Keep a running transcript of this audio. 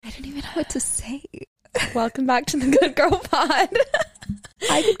don't even know what to say. Welcome back to the Good Girl Pod.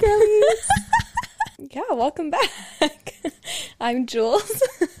 Hi, good girlies. Yeah, welcome back. I'm Jules.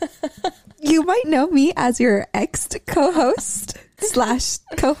 You might know me as your ex-co-host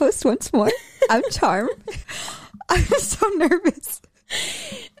 / co-host once more. I'm Charm. I'm so nervous.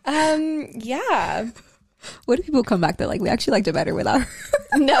 Yeah. What do people come back? They're like, we actually liked it better without her.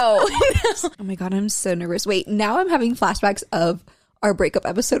 No. Oh my God, I'm so nervous. Wait, now I'm having flashbacks of our breakup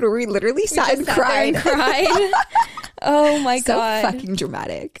episode where we literally sat and cried. Oh my God. So fucking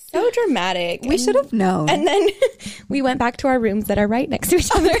dramatic. So dramatic. We should have known. And then we went back to our rooms that are right next to each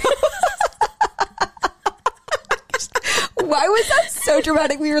other. Why was that so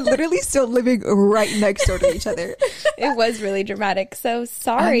dramatic? We were literally still living right next door to each other. It was really dramatic. So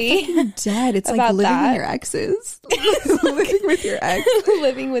sorry. I'm dead. It's like about living that. with your exes. Living with your ex.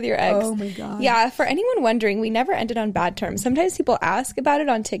 Living with your ex. Oh my God. Yeah. For anyone wondering, we never ended on bad terms. Sometimes people ask about it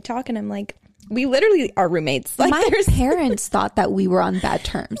on TikTok and I'm like, we literally are roommates. Like, my parents thought that we were on bad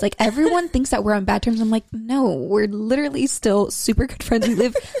terms. Like, everyone thinks that we're on bad terms. I'm like, no, we're literally still super good friends. We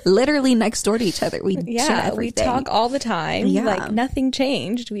live literally next door to each other. We share everything. We talk all the time. Yeah. Like, nothing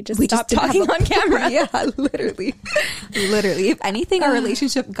changed. We just didn't stopped talking have a- on camera. Yeah, literally. Literally. If anything, our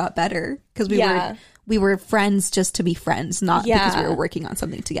relationship got better because we were friends just to be friends, not because we were working on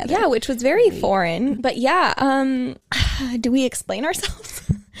something together. Yeah, which was very foreign. But yeah, do we explain ourselves?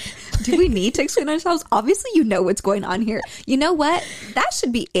 Do we need to explain ourselves? Obviously, you know what's going on here. You know what? That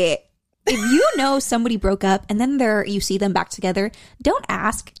should be it. If you know somebody broke up and then you see them back together, don't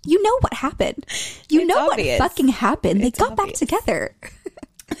ask. You know what happened. You know obvious. what fucking happened. It's they got obvious. back together.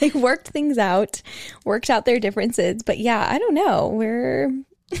 They worked things out, worked out their differences. But yeah, I don't know. We're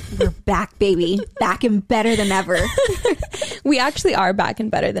back, baby. Back and better than ever. We actually are back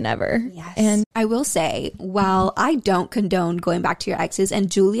and better than ever. Yes. And I will say, while I don't condone going back to your exes, and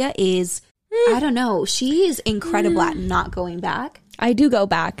Julia is, I don't know, she is incredible at not going back. I do go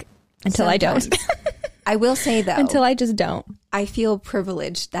back until I don't. Sometimes. I will say, though, Until I just don't. I feel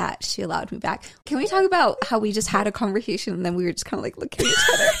privileged that she allowed me back. Can we talk about how we just had a conversation and then we were just kind of like looking at each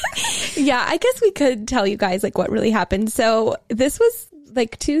other? Yeah, I guess we could tell you guys like what really happened. So this was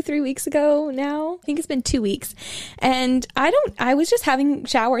like 2-3 weeks ago now. I think it's been 2 weeks. And I was just having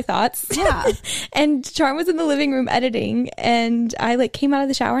shower thoughts. Yeah. And Charm was in the living room editing and I like came out of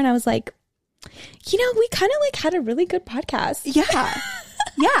the shower and I was like, you know, we kind of like had a really good podcast. Yeah.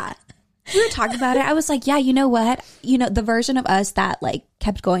 Yeah. We were talking about it. I was like, yeah, you know what? You know, the version of us that like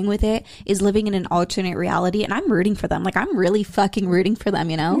kept going with it is living in an alternate reality. And I'm rooting for them. Like, I'm really fucking rooting for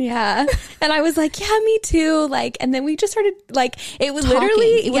them, you know? Yeah. And I was like, yeah, me too. Like, and then we just started like, it was Talking.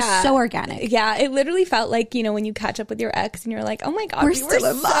 literally, It was so organic. Yeah. It literally felt like, you know, when you catch up with your ex and you're like, oh my God, We're we still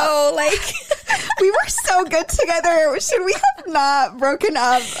were in so love. like, We were so good together. Should we have not broken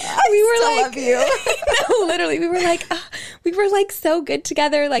up? we were still like, love you. no, literally, we were like so good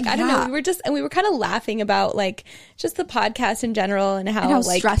together. Like, I don't know. We were kind of laughing about like just the podcast in general and how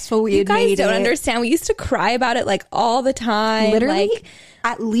like stressful we you had guys made don't it. understand. We used to cry about it like all the time. Literally, like,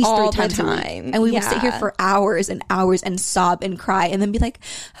 at least all 3 the times a week. time. And we would sit here Yeah. for hours and hours and sob and cry and then be like,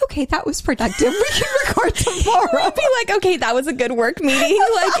 okay, that was productive. We can record tomorrow. Be like, okay, that was a good work meeting.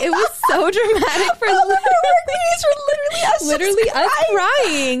 Like, it was so dramatic for All of our work meetings were literally us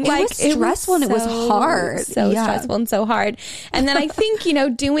crying. It Like, was stressful and it was hard. So Yeah. stressful and so hard. And then I think, you know,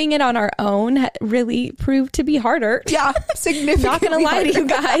 doing it on our own really proved to be harder. Yeah, significantly. Not gonna lie to you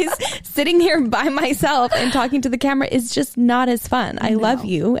guys, sitting here by myself and talking to the camera is just not as fun. I love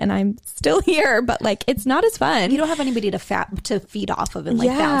you and I'm still here, but like it's not as fun. You don't have anybody to feed off of and like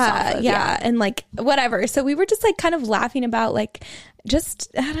bounce off of. Yeah, and like whatever. So we were just like kind of laughing about like just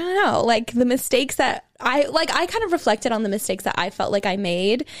I don't know, like the mistakes that I kind of reflected on the mistakes that I felt like I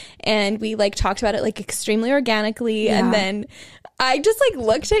made, and we like talked about it like extremely organically, and then I just like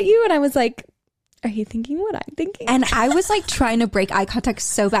looked at you and I was like, are you thinking what I'm thinking? And I was like trying to break eye contact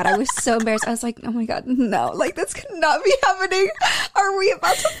so bad. I was so embarrassed. I was like, oh my God, no, like this could not be happening. Are we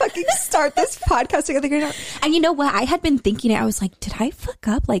about to fucking start this podcast together? And you know what? I had been thinking it. I was like, did I fuck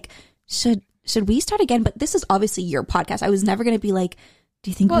up? Like, should we start again? But this is obviously your podcast. I was never going to be like,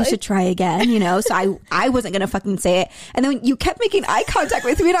 do you think we should try again? You know, so I wasn't going to fucking say it. And then you kept making eye contact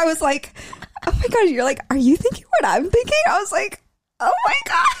with me and I was like, oh my God, you're like, are you thinking what I'm thinking? I was like, oh my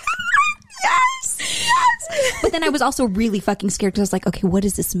God. Yes. But then I was also really fucking scared because I was like, okay, what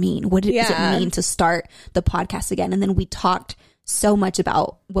does this mean? What does it mean to start the podcast again? And then we talked so much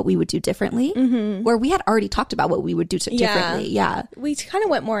about what we would do differently, where we had already talked about what we would do differently. Yeah. We kind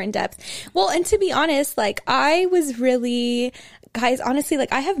of went more in depth. Well, and to be honest, like I was really, guys, honestly,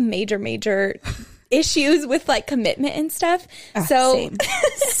 like I have major issues with like commitment and stuff. Same.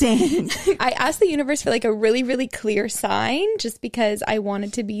 I asked the universe for like a really, really clear sign just because I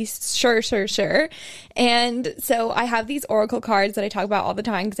wanted to be sure. And so I have these oracle cards that I talk about all the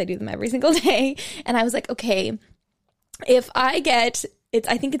time because I do them every single day. And I was like, okay, if I get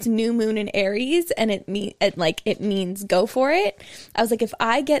I think it's new moon in Aries, and it means go for it. I was like, if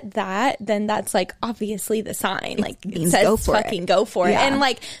I get that, then that's like obviously the sign. Like it says go for it. And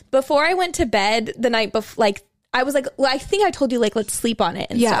like before I went to bed the night before, like I was like, well, I think I told you like let's sleep on it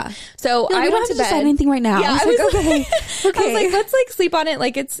and stuff. So I went to bed. Decide anything right now. Yeah, I was like, okay. I was like, let's like sleep on it.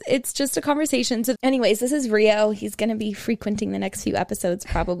 Like it's just a conversation. So anyways, this is Rio. He's gonna be frequenting the next few episodes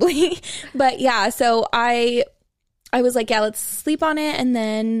probably. But yeah, so I was like, yeah, let's sleep on it. And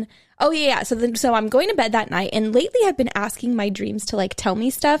then, so I'm going to bed that night. And lately I've been asking my dreams to like tell me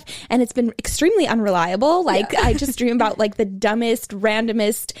stuff. And it's been extremely unreliable. Like I just dream about like the dumbest,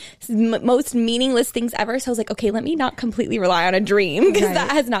 randomest, most meaningless things ever. So I was like, okay, let me not completely rely on a dream because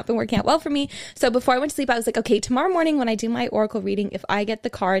that has not been working out well for me. So before I went to sleep, I was like, okay, tomorrow morning when I do my oracle reading, if I get the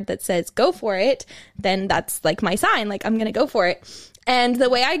card that says go for it, then that's like my sign. Like I'm going to go for it. And the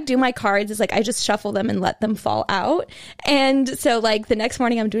way I do my cards is like I just shuffle them and let them fall out. And so like the next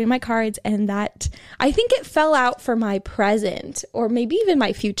morning I'm doing my cards, and that I think it fell out for my present or maybe even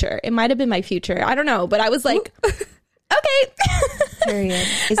my future. It might have been my future. I don't know. But I was like, okay. Period.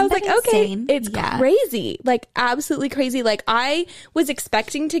 I was like, insane? Okay, it's crazy. Like absolutely crazy. Like I was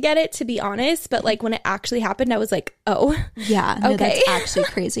expecting to get it, to be honest, but like when it actually happened, I was like, oh. Yeah, no, okay. That's actually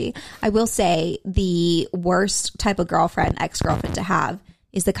crazy. I will say the worst type of ex-girlfriend to have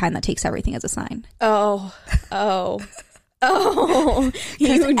is the kind that takes everything as a sign. Oh.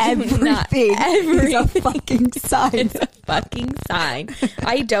 You everything is a fucking sign. It's a fucking sign.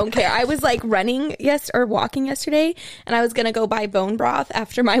 I don't care. I was like walking yesterday, and I was gonna go buy bone broth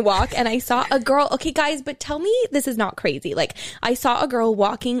after my walk, and I saw a girl. Okay, guys, but tell me this is not crazy. Like I saw a girl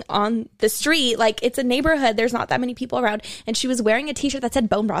walking on the street. Like it's a neighborhood. There's not that many people around, and she was wearing a t-shirt that said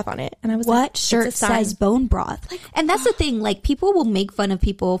bone broth on it. And I was like, what shirt says bone broth? Like, and that's the thing. Like people will make fun of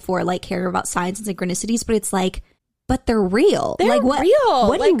people for like caring about signs and synchronicities, but it's like, but they're real. They're like what? Real.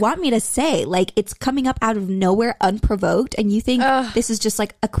 What do you want me to say? Like it's coming up out of nowhere, unprovoked, and you think this is just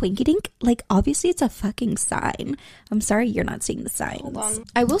like a quinky dink? Like obviously, it's a fucking sign. I'm sorry you're not seeing the signs.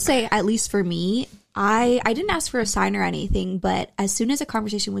 I will say, at least for me, I didn't ask for a sign or anything, but as soon as a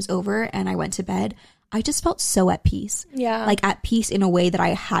conversation was over and I went to bed, I just felt so at peace. Yeah, like at peace in a way that I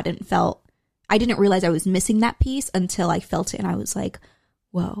hadn't felt. I didn't realize I was missing that peace until I felt it, and I was like,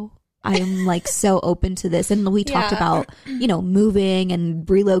 whoa. I am like so open to this. And we talked about, moving and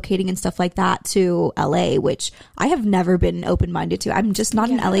relocating and stuff like that to LA, which I have never been open-minded to. I'm just not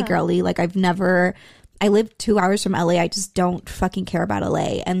an LA girly. Like I live 2 hours from LA. I just don't fucking care about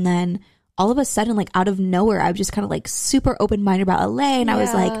LA. And then all of a sudden, like out of nowhere, I was just kind of like super open-minded about LA. And I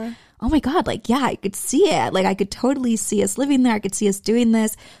was like, oh my God, like, yeah, I could see it. Like I could totally see us living there. I could see us doing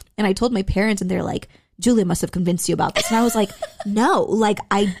this. And I told my parents, and they're like, Julia must have convinced you about this. And I was like, no, like,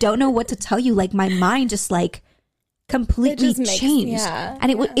 I don't know what to tell you. Like, my mind just like completely changed.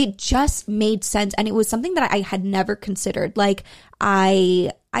 And it just made sense. And it was something that I had never considered. Like,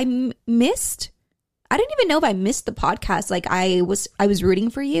 I missed, I didn't even know if I missed the podcast. Like, I was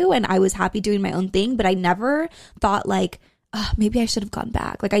rooting for you, and I was happy doing my own thing, but I never thought like, maybe I should have gone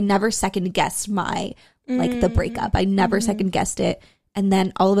back. Like, I never second guessed my, like, the breakup. I never second guessed it. And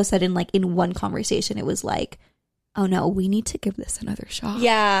then all of a sudden, like in one conversation, it was like, oh no, we need to give this another shot.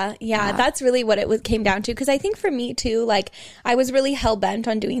 Yeah. That's really what it came down to. Because I think for me too, like I was really hell bent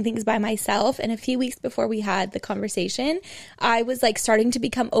on doing things by myself. And a few weeks before we had the conversation, I was like starting to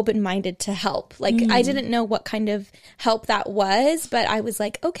become open-minded to help. Like I didn't know what kind of help that was, but I was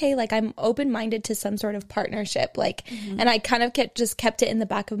like, okay, like I'm open-minded to some sort of partnership. Like, and I kind of kept it in the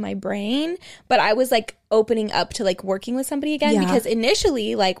back of my brain. But I was like opening up to like working with somebody again, because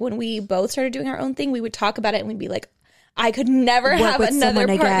initially, like when we both started doing our own thing, we would talk about it and we'd be like, I could never have another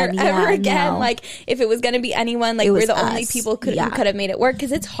partner ever again. No. Like if it was going to be anyone, like we're the only people who could have made it work.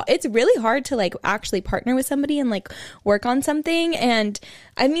 Cause it's really hard to like actually partner with somebody and like work on something. And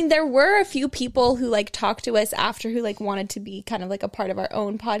I mean, there were a few people who like talked to us after who like wanted to be kind of like a part of our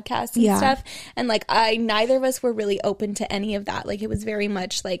own podcast and stuff. And like neither of us were really open to any of that. Like it was very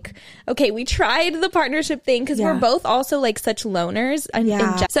much like, okay, we tried the partnership thing because we're both also like such loners.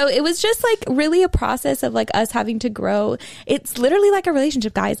 So it was just like really a process of like us having to grow. It's literally like a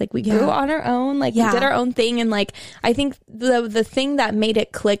relationship, guys. Like we grew on our own, like we did our own thing. And like, I think the thing that made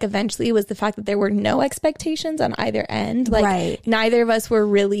it click eventually was the fact that there were no expectations on either end. Like neither of us were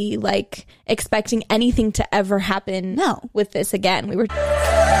really like expecting anything to ever happen with this again. We were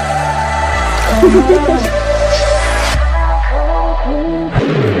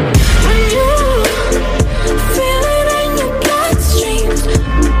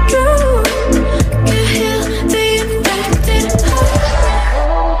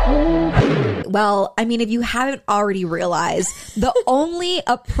Well, I mean, if you haven't already realized, the only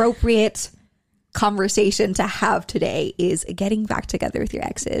appropriate conversation to have today is getting back together with your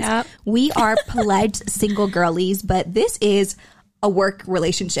exes. Yep. We are pledged single girlies, but this is a work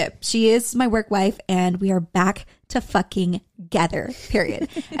relationship. She is my work wife, and we are back to fucking together, period.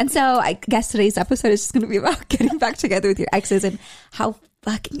 And so I guess today's episode is just going to be about getting back together with your exes and how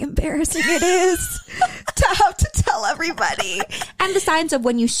fucking embarrassing it is to have to tell everybody, and the signs of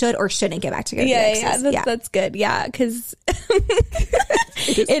when you should or shouldn't get back together with your exes. That's good. Yeah, because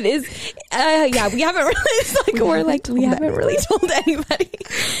it is. Yeah, we haven't really. We haven't really told anybody.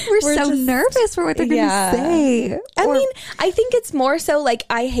 We're so just nervous for what they're going to say. I mean, I think it's more so like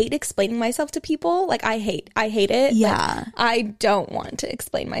I hate explaining myself to people. Like I hate it. Yeah, I don't want to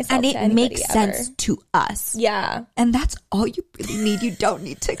explain myself, and to it anybody makes ever. sense to us. Yeah, and that's all you really need. You don't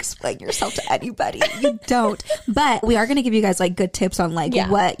need to explain yourself to anybody. You don't. But we are going to give you guys like good tips on like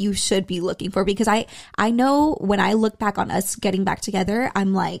what you should be looking for, because I know when I look back on us getting back together,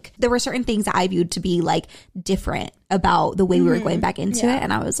 I'm like, there were certain things that I viewed to be like different about the way we were going back into it,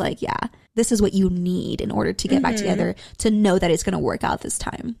 and I was like, yeah, this is what you need in order to get back together, to know that it's going to work out this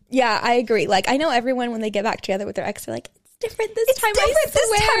time. Yeah, I agree. Like I know everyone when they get back together with their ex, they're like, different this time. Different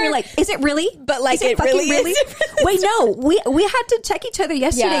this time. You're like, is it really? But like, it really is. Wait, no. We had to check each other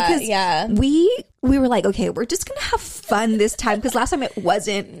yesterday because we were like, okay, we're just gonna have fun this time, because last time it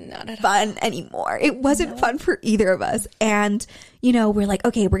wasn't fun anymore. It wasn't fun for either of us, and you know, we're like,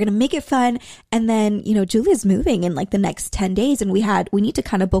 okay, we're gonna make it fun. And then, you know, Julia's moving in like the next 10 days, and we need to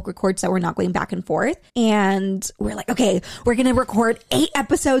kind of bulk record so we're not going back and forth. And we're like, okay, we're gonna record 8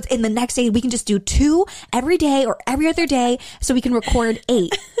 episodes in the next day. We can just do 2 every day or every other day, so we can record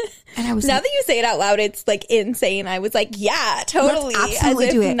 8. And I was now like, that you say it out loud, it's like insane. I was like, yeah, totally. Let's absolutely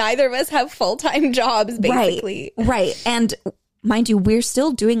as if do it. Neither of us have full-time jobs, basically. Right. And mind you, we're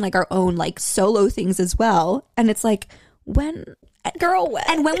still doing like our own like solo things as well. And it's like, when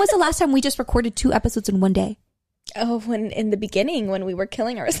was the last time we just recorded 2 episodes in one day? Oh, when in the beginning when we were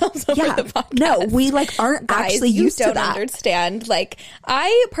killing ourselves over the podcast. No, we like aren't Guys, actually used to that. You don't understand. Like,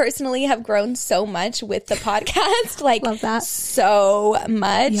 I personally have grown so much with the podcast. Like, love that so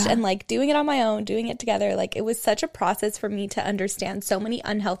much, and like doing it on my own, doing it together. Like, it was such a process for me to understand so many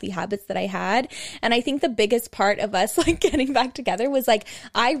unhealthy habits that I had. And I think the biggest part of us like getting back together was like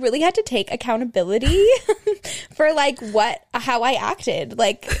I really had to take accountability for like how I acted.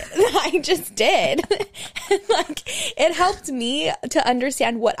 Like, I just did. And like, it helped me to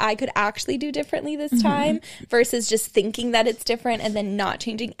understand what I could actually do differently this time versus just thinking that it's different and then not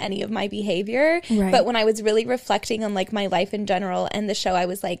changing any of my behavior. Right. But when I was really reflecting on like my life in general and the show, I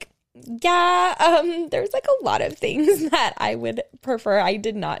was like, there's like a lot of things that I would prefer I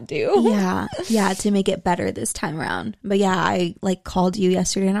did not do. Yeah, to make it better this time around. But yeah, I like called you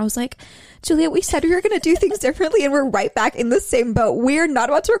yesterday and I was like, Julia, we said we were going to do things differently, and we're right back in the same boat. We're not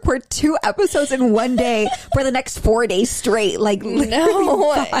about to record 2 episodes in one day for the next 4 days straight. Like,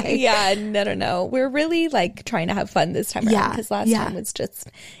 no. We're really like trying to have fun this time around, because last time was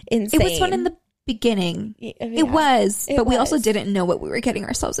just insane. It was fun in the beginning. It was, but we also didn't know what we were getting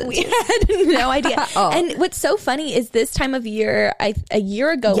ourselves into. We had no idea. And what's so funny is this time of year, a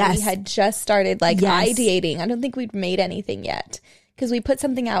year ago, we had just started like ideating. I don't think we'd made anything yet, because we put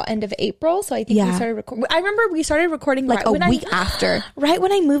something out end of April. So I think we started recording. I remember we started recording like a week after. Right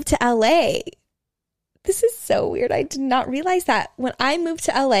when I moved to LA. This is so weird. I did not realize that. When I moved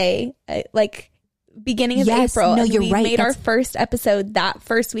to LA, like beginning of April, no, you're right. Made our first episode that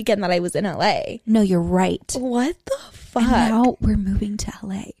first weekend that I was in LA. No, you're right. What the fuck? And now we're moving to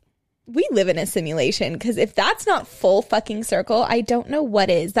LA. We live in a simulation, because if that's not full fucking circle, I don't know what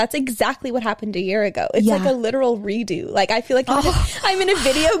is. That's exactly what happened a year ago. It's like a literal redo. Like, I feel like I'm in a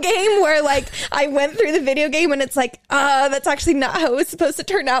video game where like I went through the video game and it's like, that's actually not how it was supposed to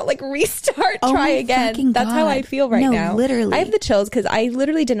turn out. Like, restart, try again. That's how I feel right now. Literally. I have the chills because I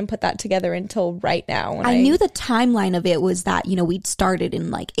literally didn't put that together until right now. When I knew the timeline of it was that, you know, we'd started in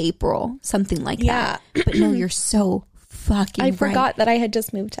like April, something like that. But no, you're so fucking I forgot that I had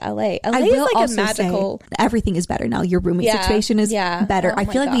just moved to LA. LA I is will like also a magical. Say everything is better now. Your roommate situation is better. Oh I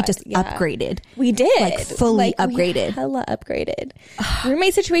feel like we God. just upgraded. We did. Like fully upgraded. We hella upgraded.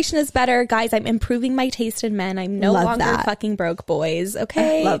 Roommate situation is better. Guys, I'm improving my taste in men. I'm no longer fucking broke boys.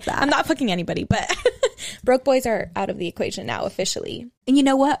 Okay. Love that. I'm not fucking anybody, but broke boys are out of the equation now officially. And you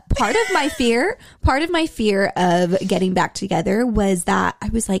know what? Part of my fear of getting back together was that I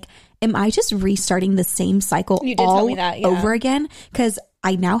was like, am I just restarting the same cycle You did tell me that, yeah. over again? Because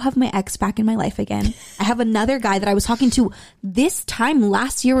I now have my ex back in my life again. I have another guy that I was talking to this time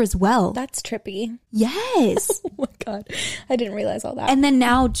last year as well. That's trippy. Yes. Oh my God. I didn't realize all that. And then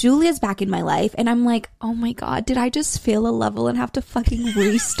now Julia's back in my life and I'm like, oh my God, did I just fail a level and have to fucking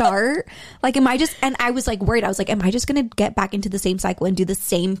restart? Like, am I just, and I was like worried. I was like, am I just going to get back into the same cycle and do the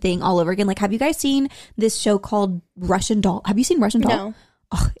same thing all over again? Like, have you guys seen this show called Russian Doll? Have you seen Russian Doll? No.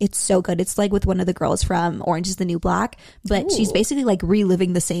 Oh, it's so good. It's like with one of the girls from Orange is the New Black, but she's basically like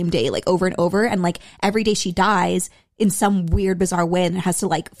reliving the same day, like over and over. And like every day she dies in some weird, bizarre way and has to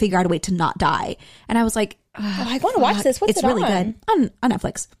like figure out a way to not die. And I was like, I want to watch this. What's it's it really on? good on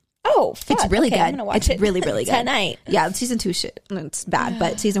Netflix. Oh, fuck. It's really Okay, good. I'm gonna watch It's really, really good. Tonight. Yeah, season 2 shit. It's bad,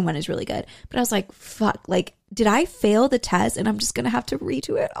 but season 1 is really good. But I was like, fuck, like, did I fail the test and I'm just going to have to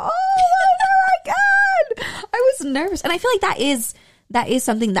redo it all over again? I was nervous. And I feel like that is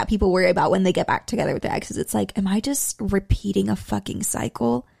something that people worry about when they get back together with their exes. It's like, am I just repeating a fucking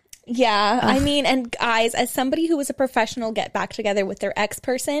cycle? Yeah, I mean, and guys, as somebody who was a professional get back together with their ex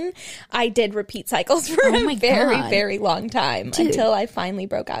person, I did repeat cycles for a very, very long time until I finally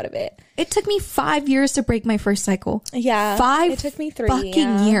broke out of it. It took me 5 years to break my first cycle. Yeah, 5 it took me 3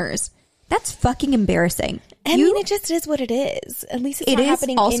 fucking years. That's fucking embarrassing. I mean, it just is what it is. At least it's not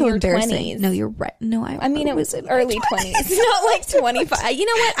happening also in your embarrassing. 20s. No, you're right. No, I mean, it was early 20s, not like 25. You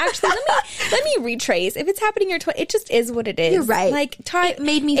know what? Actually, let me retrace. If it's happening in your 20s, it just is what it is. You're right. Like, time it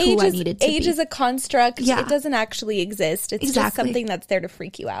made me who I needed to be. Age is a construct. Yeah. It doesn't actually exist. It's just something that's there to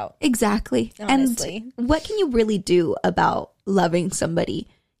freak you out. Exactly. Honestly. And what can you really do about loving somebody?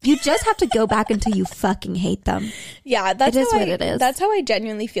 You just have to go back until you fucking hate them. Yeah, that's what it is. That's how I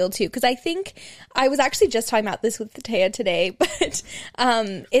genuinely feel too. Because I think I was actually just talking about this with Taya today, but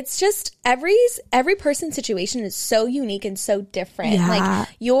it's just every person's situation is so unique and so different. Yeah.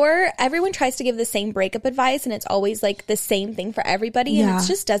 Like everyone tries to give the same breakup advice, and it's always like the same thing for everybody, and it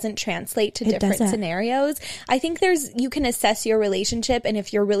just doesn't translate to different scenarios. I think you can assess your relationship, and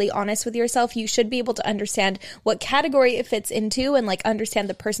if you're really honest with yourself, you should be able to understand what category it fits into, and like understand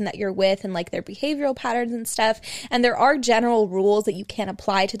the person that you're with and like their behavioral patterns and stuff. And there are general rules that you can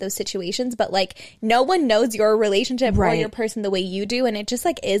apply to those situations, but like no one knows your relationship or your person the way you do, and it just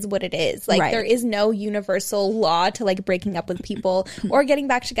like is what it is. Like there is no universal law to like breaking up with people or getting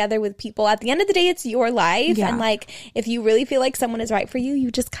back together with people. At the end of the day, it's your life, and like if you really feel like someone is right for you,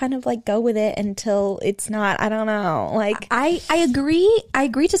 you just kind of like go with it until it's not. I don't know. Like I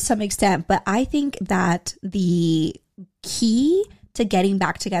agree to some extent, but I think that the key to getting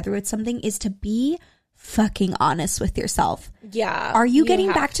back together with something is to be fucking honest with yourself. Yeah. Are you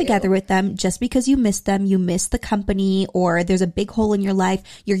getting back together with them just because you miss them, you miss the company, or there's a big hole in your life,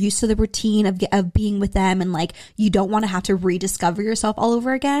 you're used to the routine of being with them and like you don't want to have to rediscover yourself all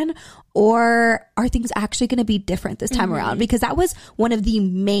over again? Or are things actually going to be different this time around? Because that was one of the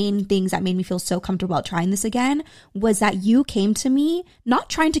main things that made me feel so comfortable about trying this again, was that you came to me, not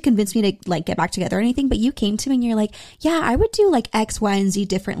trying to convince me to like get back together or anything, but you came to me and you're like, yeah, I would do like X, Y, and Z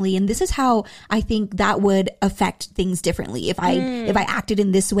differently. And this is how I think that would affect things differently if I acted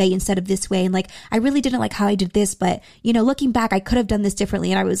in this way instead of this way. And like, I really didn't like how I did this, but you know, looking back, I could have done this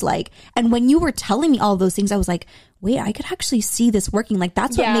differently. And I was like, and when you were telling me all those things, I was like, wait, I could actually see this working. Like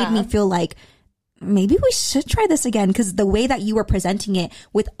that's what made me feel like maybe we should try this again. Because the way that you were presenting it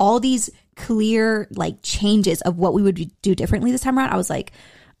with all these clear like changes of what we would do differently this time around, I was like,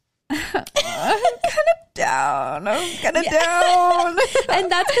 I'm kind of down. And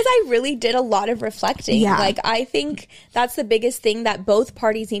that's because I really did a lot of reflecting. Yeah. Like, I think that's the biggest thing that both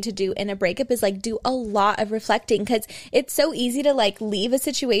parties need to do in a breakup is like do a lot of reflecting, because it's so easy to like leave a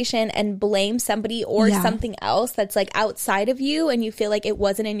situation and blame somebody or something else that's like outside of you, and you feel like it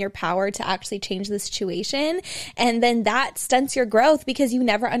wasn't in your power to actually change the situation. And then that stunts your growth because you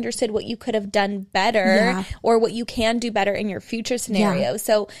never understood what you could have done better or what you can do better in your future scenario.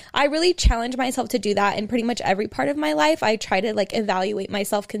 So I really challenge myself to do that in pretty much every part of my life. I try to like evaluate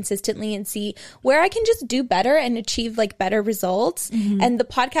myself consistently and see where I can just do better and achieve like better results. And the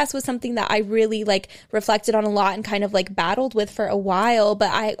podcast was something that I really like reflected on a lot and kind of like battled with for a while, but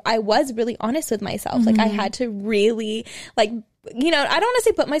I was really honest with myself. Like I had to really like, you know, I don't want to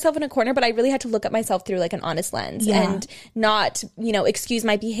say put myself in a corner, but I really had to look at myself through like an honest lens and not, you know, excuse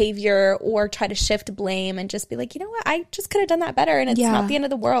my behavior or try to shift blame and just be like, you know what, I just could have done that better, and it's not the end of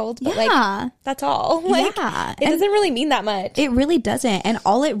the world, but like that's all. Like it doesn't really mean that much. It really doesn't. And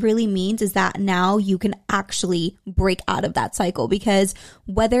all it really means is that now you can actually break out of that cycle, because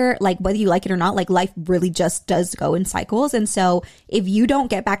whether you like it or not, like life really just does go in cycles. And so if you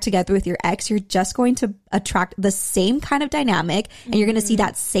don't get back together with your ex, you're just going to attract the same kind of dynamic dynamic, and you're going to see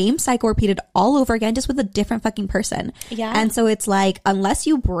that same cycle repeated all over again, just with a different fucking person. Yeah. And so it's like, unless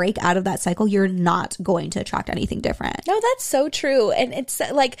you break out of that cycle, you're not going to attract anything different. No, that's so true. And it's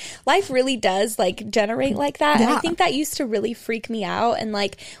like, life really does like generate like that. Yeah. And I think that used to really freak me out. And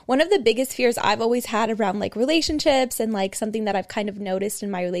like, one of the biggest fears I've always had around like relationships, and like something that I've kind of noticed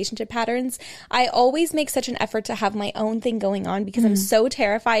in my relationship patterns, I always make such an effort to have my own thing going on, because I'm so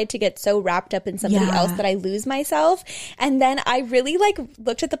terrified to get so wrapped up in somebody else that I lose myself. And then I really like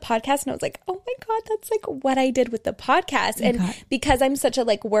looked at the podcast and I was like, oh my God, that's like what I did with the podcast. And because I'm such a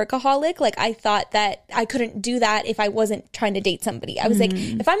like workaholic, like I thought that I couldn't do that if I wasn't trying to date somebody. I was like,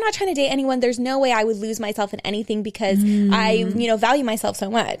 if I'm not trying to date anyone, there's no way I would lose myself in anything, because I, you know, value myself so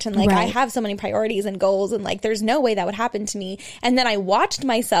much. And like, I have so many priorities and goals, and like, there's no way that would happen to me. And then I watched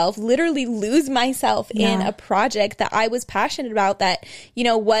myself literally lose myself in a project that I was passionate about, that, you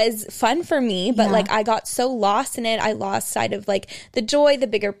know, was fun for me, but like I got so lost in it. I lost sight of like the joy, the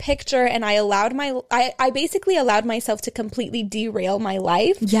bigger picture. And I allowed I basically allowed myself to completely derail my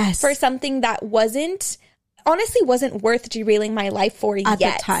life for something that honestly wasn't worth derailing my life for at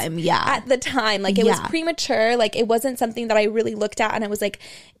the time. At the time, like it was premature. Like it wasn't something that I really looked at and I was like,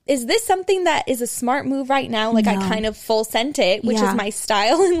 is this something that is a smart move right now? Like I kind of full sent it, which is my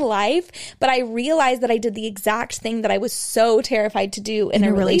style in life. But I realized that I did the exact thing that I was so terrified to do in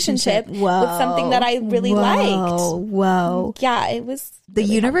a relationship with something that I really liked. Yeah, it was. The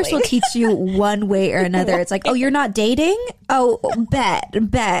really universe will teach you one way or another. It's like, oh, you're not dating? Oh, bet.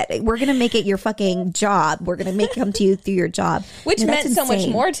 We're going to make it your fucking job. We're going to make it come to you through your job. Which meant so much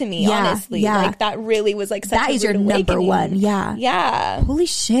more to me, honestly. Like that really was like such that a is your number awakening. one. Yeah. Holy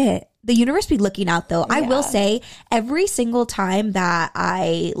shit. The universe be looking out though. I will say, every single time that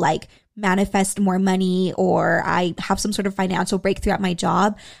I like manifest more money or I have some sort of financial breakthrough at my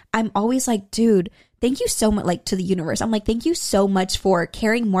job, I'm always like, dude, thank you so much, like to the universe. I'm like, thank you so much for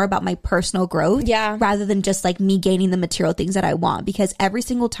caring more about my personal growth rather than just like me gaining the material things that I want. Because every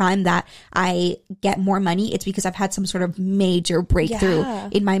single time that I get more money, it's because I've had some sort of major breakthrough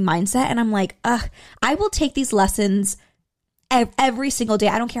in my mindset. And I'm like, I will take these lessons every single day.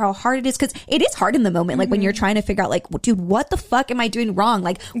 I don't care how hard it is, because it is hard in the moment. Like when you're trying to figure out like, dude, what the fuck am I doing wrong?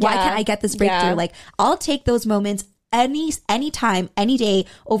 Like, why can't I get this breakthrough? Like, I'll take those moments any time, any day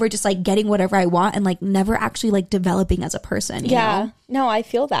over just like getting whatever I want and like never actually like developing as a person. You know? No, I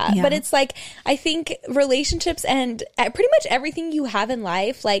feel that. But it's like, I think relationships and pretty much everything you have in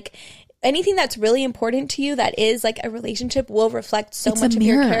life, like anything that's really important to you that is like a relationship will reflect so much of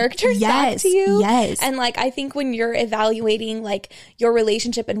your character back to you. And like, I think when you're evaluating like your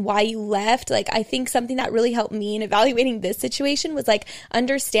relationship and why you left, like I think something that really helped me in evaluating this situation was like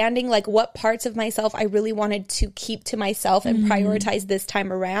understanding like what parts of myself I really wanted to keep to myself and prioritize this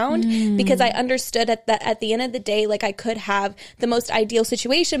time around, because I understood at the end of the day, like I could have the most ideal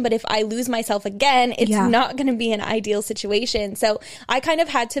situation, but if I lose myself again, it's not going to be an ideal situation. So I kind of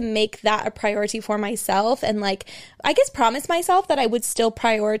had to make that a priority for myself, and like I guess promise myself that I would still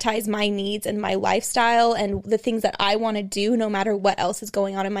prioritize my needs and my lifestyle and the things that I want to do no matter what else is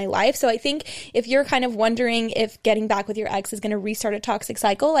going on in my life. So I think if you're kind of wondering if getting back with your ex is going to restart a toxic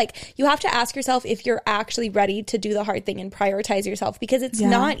cycle, like you have to ask yourself if you're actually ready to do the hard thing and prioritize yourself, because it's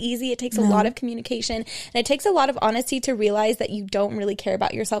not easy. It takes a lot of communication, and it takes a lot of honesty to realize that you don't really care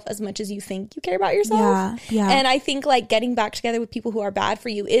about yourself as much as you think you care about yourself. And I think like getting back together with people who are bad for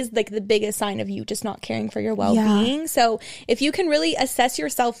you is like the biggest sign of you just not caring for your well-being. So if you can really assess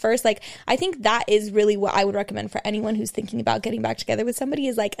yourself first, like I think that is really what I would recommend for anyone who's thinking about getting back together with somebody,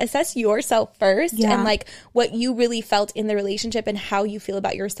 is like assess yourself first and like what you really felt in the relationship and how you feel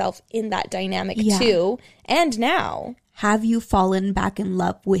about yourself in that dynamic too. And now, have you fallen back in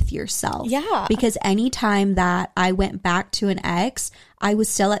love with yourself? Because anytime that I went back to an ex, I was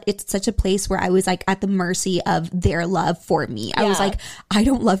still it's such a place where I was like at the mercy of their love for me. I was like, I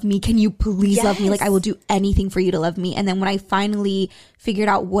don't love me. Can you please love me? Like I will do anything for you to love me. And then when I finally figured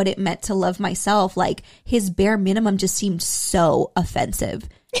out what it meant to love myself, like his bare minimum just seemed so offensive.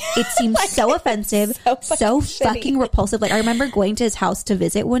 It seemed so offensive, so fucking repulsive. Like I remember going to his house to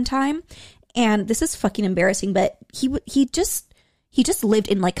visit one time, and this is fucking embarrassing, but he just lived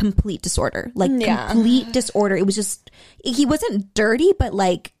in like complete disorder, complete disorder. It was just, he wasn't dirty, but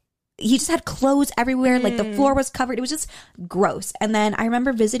like he just had clothes everywhere. Like the floor was covered. It was just gross. And then I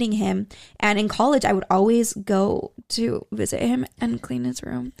remember visiting him, and in college I would always go to visit him and clean his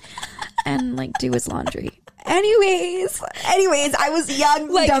room and like do his laundry. Anyways, I was young,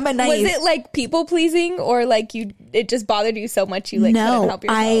 Like, dumb, and naive. was it like people pleasing, or like it just bothered you so much you like couldn't help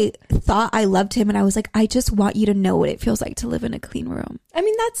yourself? I thought I loved him, and I was like, I just want you to know what it feels like to live in a clean room. I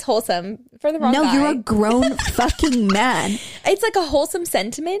mean, that's wholesome for the wrong guy. No, you're a grown fucking man. It's like a wholesome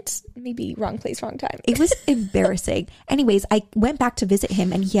sentiment. Maybe wrong place, wrong time. It was embarrassing. Anyways, I went back to visit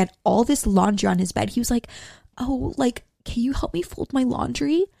him, and he had all this laundry on his bed. He was like, oh, like, can you help me fold my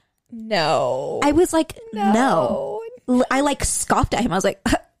laundry? No. I was like, no. I like scoffed at him. I was like,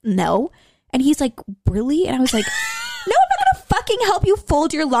 no. And he's like, really? And I was like, no, I'm not gonna fucking help you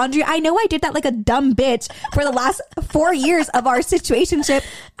fold your laundry. I know I did that like a dumb bitch for the last 4 years of our situationship.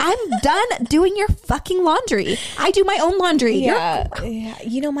 I'm done doing your fucking laundry. I do my own laundry. Yeah.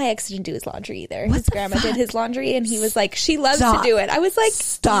 You know, my ex didn't do his laundry either. His grandma did his laundry, and he was like, she loves Stop. to do it. I was like,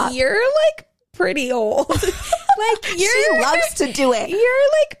 Stop. You're like pretty old. Like, She loves to do it. You're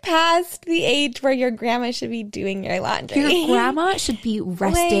like past the age where your grandma should be doing your laundry. Your grandma should be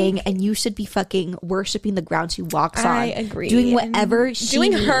resting, and you should be fucking worshiping the ground she walks on. I agree. Doing whatever she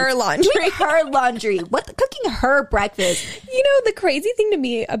doing needs. her laundry. Doing her laundry. Cooking her breakfast. You know, the crazy thing to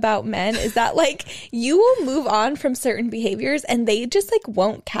me about men is that, like, you will move on from certain behaviors and they just, like,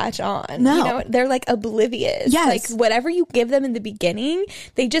 won't catch on. No. You know, they're, like, oblivious. Yes. Like, whatever you give them in the beginning,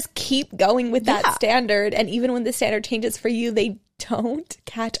 they just keep going with that standard. And even when the standard changes for you, they don't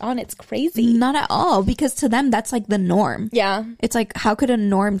catch on. It's crazy. Not at all, because to them, that's, like, the norm. Yeah. It's like, how could a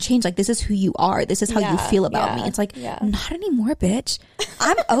norm change? Like, this is who you are. This is how you feel about me. It's like, not anymore, bitch.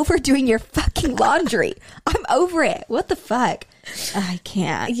 I'm over doing your fucking laundry. I'm over it. What the fuck? I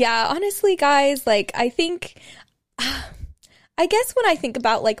can't. Yeah, honestly, guys, like, I think, I guess when I think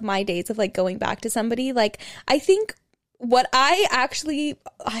about, like, my days of, like, going back to somebody, like, I think what I actually,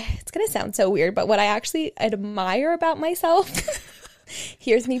 it's going to sound so weird, but what I actually admire about myself,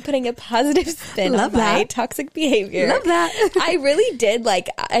 here's me putting a positive spin on my toxic behavior. Love that. I really did, like,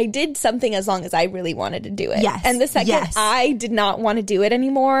 I did something as long as I really wanted to do it. Yes. And the second I did not want to do it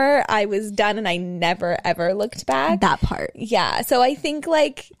anymore, I was done and I never, ever looked back. That part. Yeah. So I think,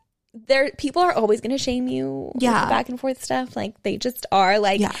 like, people are always going to shame you with the back and forth stuff. Like, they just are.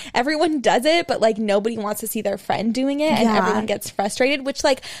 Like, everyone does it, but, like, nobody wants to see their friend doing it, and everyone gets frustrated, which,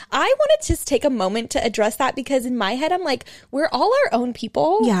 like, I want to just take a moment to address that, because in my head, I'm like, we're all our own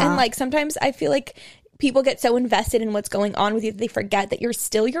people. And, like, sometimes I feel like people get so invested in what's going on with you that they forget that you're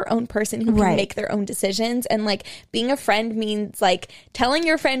still your own person who can make their own decisions. And, like, being a friend means, like, telling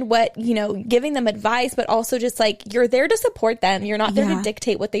your friend what, you know, giving them advice, but also just, like, you're there to support them. You're not there to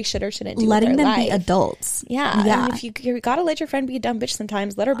dictate what they should or shouldn't do. Letting with their them life. be adults. Yeah. And if you gotta let your friend be a dumb bitch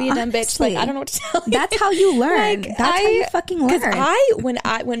sometimes, let her be a dumb bitch. Like, I don't know what to tell you. That's how you learn. Like, that's how you fucking learn. Because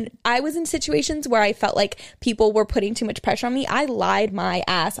when I was in situations where I felt like people were putting too much pressure on me, I lied my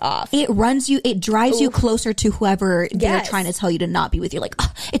ass off. It drives you closer to whoever they're trying to tell you to not be with. You're like,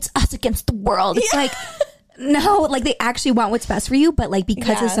 oh, it's us against the world. It's like, no, like, they actually want what's best for you, but, like,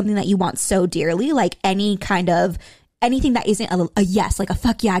 because it's something that you want so dearly, like, anything that isn't a yes, like a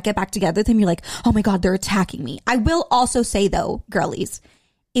fuck yeah, get back together with him, you're like, oh my God, they're attacking me. I will also say, though, girlies,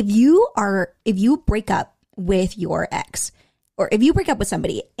 if you break up with your ex, or if you break up with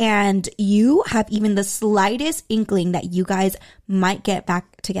somebody and you have even the slightest inkling that you guys might get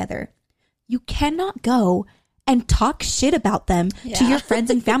back together, you cannot go and talk shit about them to your friends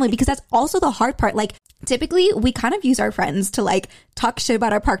and family, because that's also the hard part. Like, typically we kind of use our friends to, like, talk shit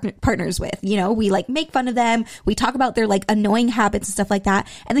about our partners with, you know, we, like, make fun of them. We talk about their, like, annoying habits and stuff like that.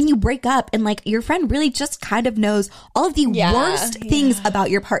 And then you break up and, like, your friend really just kind of knows all of the worst things about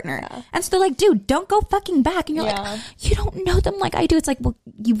your partner. And so they're like, dude, don't go fucking back. And you're like, you don't know them like I do. It's like, well,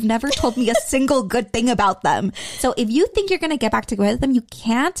 you've never told me a single good thing about them. So if you think you're going to get back together with them, you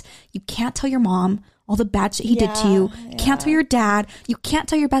can't tell your mom all the bad shit he did to you. You can't tell your dad. You can't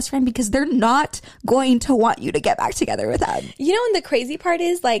tell your best friend, because they're not going to want you to get back together with them. You know, and the crazy part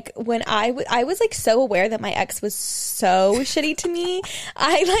is, like, when I was, like, so aware that my ex was so shitty to me,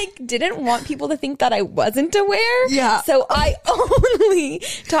 I, like, didn't want people to think that I wasn't aware. Yeah. So I only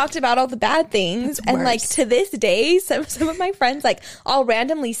talked about all the bad things. And, like, to this day, some of my friends, like, I'll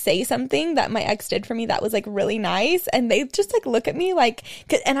randomly say something that my ex did for me that was, like, really nice. And they just, like, look at me like,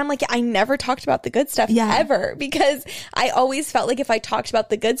 and I'm like, I never talked about the good stuff ever, because I always felt like if I talked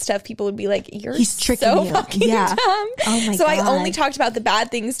about the good stuff, people would be like, he's tricking so you. Fucking dumb. Oh my so God. I only talked about the bad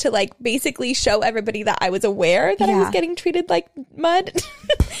things to, like, basically show everybody that I was aware that I was getting treated like mud,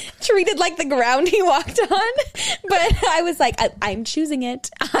 treated like the ground he walked on. But I was like, I'm choosing it.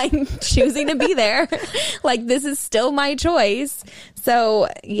 I'm choosing to be there. Like, this is still my choice. So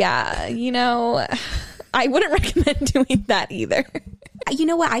yeah, you know, I wouldn't recommend doing that either. You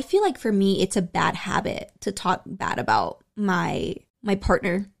know what? I feel like for me, it's a bad habit to talk bad about my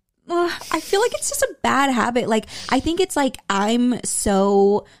partner. I feel like it's just a bad habit. Like, I think it's like I'm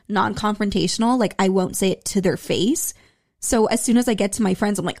so non-confrontational. Like, I won't say it to their face. So as soon as I get to my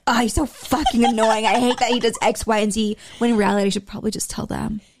friends, I'm like, oh, he's so fucking annoying. I hate that he does X, Y, and Z. When in reality, I should probably just tell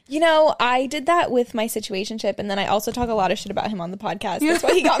them. You know, I did that with my situationship, and then I also talk a lot of shit about him on the podcast. That's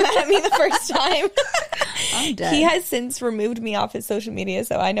why he got mad at me the first time. I'm dead. He has since removed me off his social media,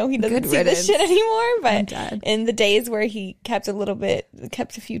 so I know he doesn't see this shit anymore. But in the days where he kept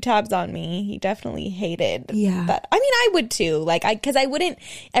a few tabs on me, he definitely hated that. I mean, I would too. Like, because I wouldn't.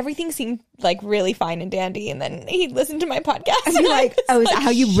 Everything seemed like really fine and dandy, and then he'd listen to my podcast and be like, "Oh, is that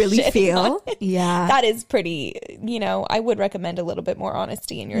how you really feel?" Yeah, that is pretty. You know, I would recommend a little bit more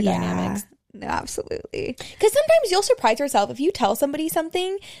honesty in your dynamics. No, absolutely. Because sometimes you'll surprise yourself. If you tell somebody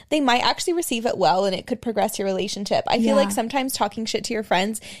something, they might actually receive it well, and it could progress your relationship. I feel like sometimes talking shit to your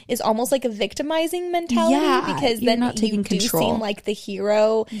friends is almost like a victimizing mentality, because then not taking control. Seem like the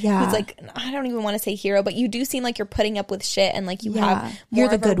hero who's like, I don't even want to say hero, but you do seem like you're putting up with shit, and like you have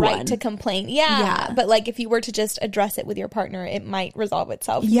more of a right to complain. But like if you were to just address it with your partner, it might resolve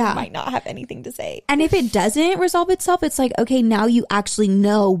itself. You might not have anything to say. And if it doesn't resolve itself, it's like, okay, now you actually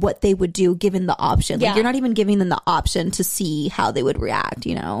know what they would do given the option. Like, you're not even giving them the option to see how they would react,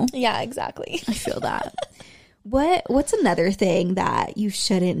 you know? Yeah, exactly. I feel that. What's another thing that you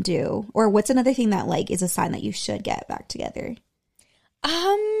shouldn't do? Or what's another thing that like is a sign that you should get back together?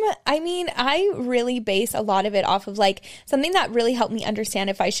 I mean, I really base a lot of it off of like something that really helped me understand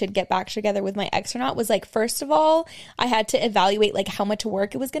if I should get back together with my ex or not was like, first of all, I had to evaluate like how much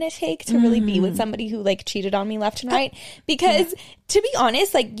work it was going to take to really be with somebody who like cheated on me left and right. Because to be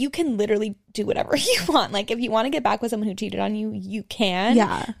honest, like you can literally do whatever you want. Like if you want to get back with someone who cheated on you, you can.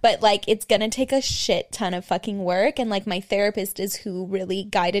 Yeah. But like it's going to take a shit ton of fucking work. And like my therapist is who really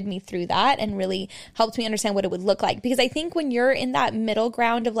guided me through that and really helped me understand what it would look like. Because I think when you're in that middle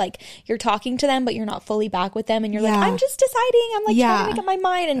ground of like you're talking to them but you're not fully back with them and you're like, I'm just deciding, I'm like trying to make up my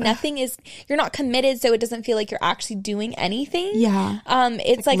mind, and nothing is, you're not committed, so it doesn't feel like you're actually doing anything.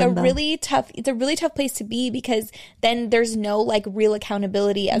 It's like a really tough place to be, because then there's no like real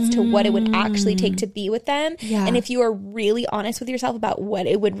accountability as to what it would actually take to be with them. And if you are really honest with yourself about what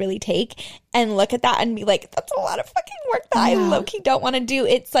it would really take and look at that and be like, that's a lot of fucking work that I low-key don't want to do,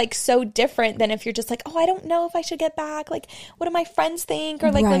 it's like so different than if you're just like, oh, I don't know if I should get back, like what do my friends think,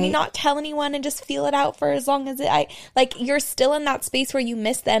 or like let me not tell anyone and just feel it out for as long as you're still in that space where you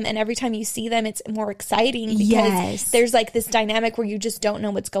miss them, and every time you see them it's more exciting because there's like this dynamic where you just don't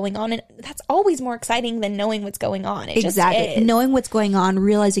know what's going on, and that's always more exciting than knowing what's going on. It just knowing what's going on,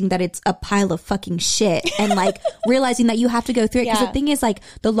 realizing that it's a pile of fucking shit, and like realizing that you have to go through it, because the thing is like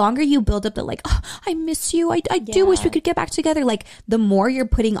the longer you build up that like, oh, I miss you, I do wish we could get back together, like the more you're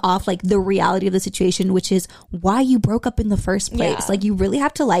putting off like the reality of the situation, which is why you broke up in the first place. Like you really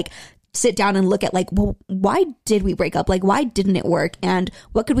have to like sit down and look at like, well, why did we break up? Like, why didn't it work? And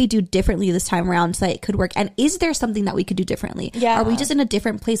what could we do differently this time around so that it could work? And is there something that we could do differently? Are we just in a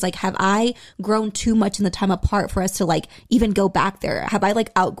different place? Like, have I grown too much in the time apart for us to like even go back there? Have I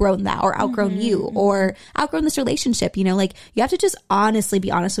like outgrown that, or outgrown you, or outgrown this relationship? You know, like you have to just honestly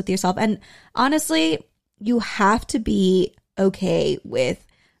be honest with yourself. And honestly, you have to be okay with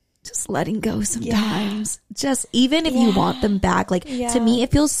just letting go sometimes. Just even if you want them back, like to me it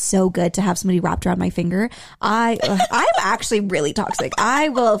feels so good to have somebody wrapped around my finger. I'm actually really toxic. I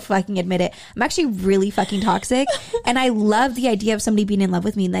will fucking admit it. I'm actually really fucking toxic, and I love the idea of somebody being in love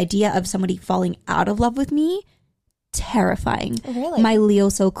with me, and the idea of somebody falling out of love with me. Terrifying. Really? My Leo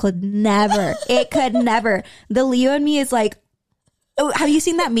soul could never. It could never. The Leo in me is like, oh, have you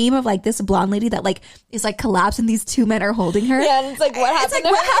seen that meme of like this blonde lady that like is like collapsed and these two men are holding her? Yeah, and it's like, what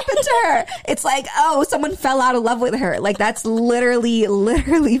happened to her? It's like, oh, someone fell out of love with her. Like that's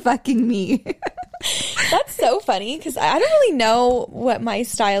literally fucking me. That's so funny, because I don't really know what my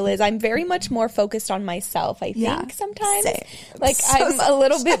style is. I'm very much more focused on myself, I think, sometimes. Same. Like I'm a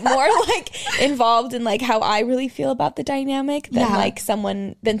little bit more like involved in like how I really feel about the dynamic than like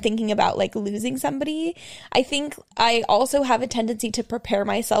than thinking about like losing somebody. I think I also have a tendency to prepare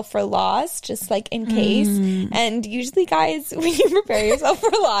myself for loss, just like in case. And usually, guys, when you prepare yourself for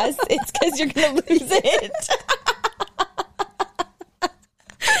loss, it's because you're gonna lose it.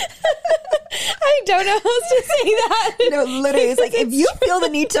 I don't know how else to say that. No, literally, it's like if you feel the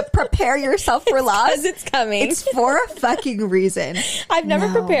need to prepare yourself for loss, it's coming. It's for a fucking reason. I've never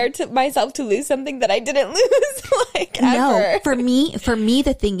prepared myself to lose something that I didn't lose, like ever. No, for me,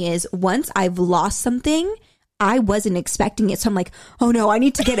 the thing is, once I've lost something, I wasn't expecting it. So I'm like, oh no, I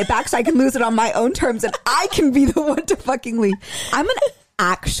need to get it back so I can lose it on my own terms and I can be the one to fucking leave. I'm an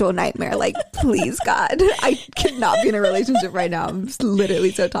actual nightmare. Like, please, God, I cannot be in a relationship right now. I'm just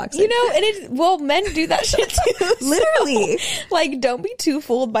literally so toxic. You know, and men do that shit too. Literally. So, like, don't be too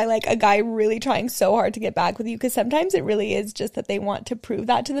fooled by like a guy really trying so hard to get back with you, because sometimes it really is just that they want to prove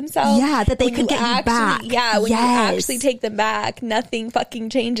that to themselves. Yeah, that they could get you back. Yeah, when you actually take them back, nothing fucking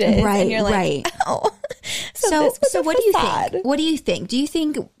changes. Right, and you're like, right. oh. So what do you think? What do you think? Do you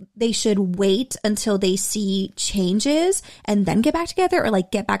think they should wait until they see changes and then get back together, or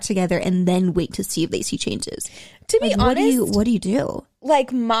like get back together and then wait to see if they see changes? To be honest, what do you do?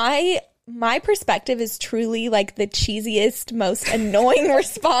 Like my perspective is truly like the cheesiest, most annoying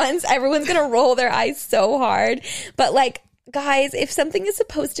response. Everyone's gonna roll their eyes so hard, but like, guys, if something is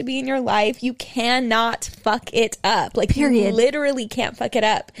supposed to be in your life, you cannot fuck it up. Like, period. You literally can't fuck it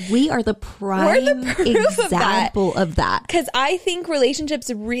up. We are the prime example of that. Because I think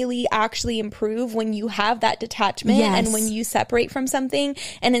relationships really actually improve when you have that detachment, and when you separate from something,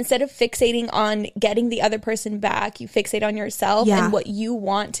 and instead of fixating on getting the other person back, you fixate on yourself and what you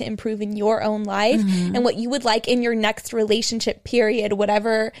want to improve in your own life, and what you would like in your next relationship, period,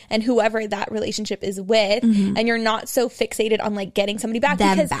 whatever and whoever that relationship is with, and you're not so fixated on like getting somebody back,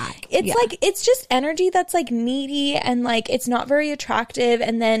 because it's like, it's just energy that's like needy and like it's not very attractive,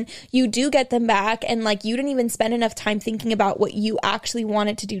 and then you do get them back and like you didn't even spend enough time thinking about what you actually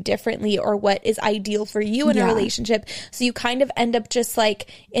wanted to do differently or what is ideal for you in a relationship, so you kind of end up just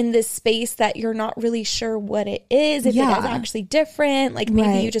like in this space that you're not really sure what it is, if it is actually different, like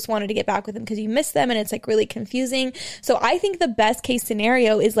maybe you just wanted to get back with them because you miss them, and it's like really confusing. So I think the best case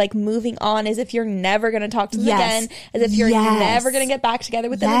scenario is like moving on as if you're never going to talk to them again, as if you're never gonna get back together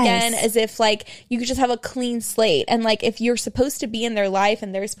with them again, as if like you could just have a clean slate. And like, if you're supposed to be in their life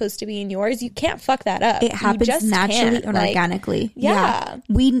and they're supposed to be in yours, you can't fuck that up. It happens naturally and organically.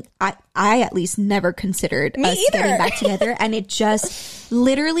 I at least never considered us getting back together, and it just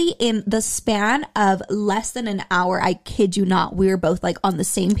literally in the span of less than an hour, I kid you not, we were both like on the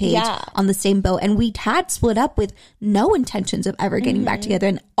same page, on the same boat, and we had split up with no intentions of ever getting back together,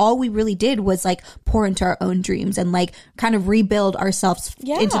 and all we really did was like pour into our own dreams and like kind of rebuild ourselves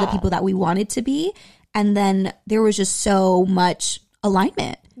into the people that we wanted to be. And then there was just so much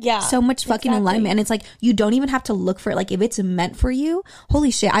alignment. So much fucking alignment. And it's like, you don't even have to look for it. Like, if it's meant for you,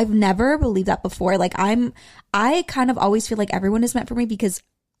 holy shit, I've never believed that before. Like, I kind of always feel like everyone is meant for me, because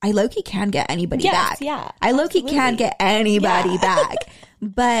I low-key can get anybody back. I low-key can get anybody back.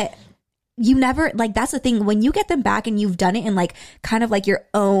 But you never, like, that's the thing, when you get them back and you've done it in like kind of like your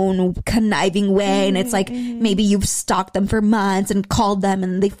own conniving way, and it's like maybe you've stalked them for months and called them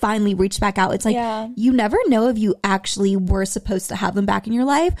and they finally reached back out, it's like you never know if you actually were supposed to have them back in your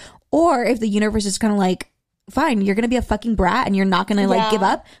life, or if the universe is kind of like, fine, you're gonna be a fucking brat and you're not gonna like give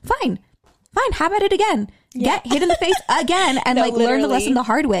up, fine, have at it again. Get hit in the face again and like learn the lesson the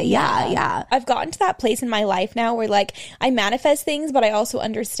hard way. I've gotten to that place in my life now where like I manifest things, but I also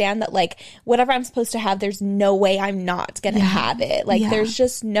understand that like whatever I'm supposed to have, there's no way I'm not gonna have it. Like there's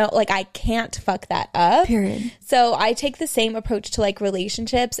just no, like I can't fuck that up. Period. So I take the same approach to like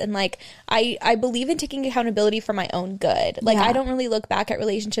relationships, and like I believe in taking accountability for my own good. Like I don't really look back at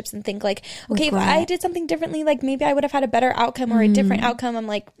relationships and think like, okay, if I did something differently, like maybe I would have had a better outcome or a different outcome. I'm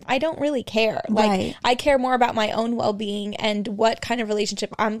like, I don't really care. Like I care more about my own well-being and what kind of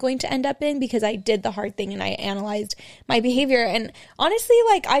relationship I'm going to end up in, because I did the hard thing and I analyzed my behavior. And honestly,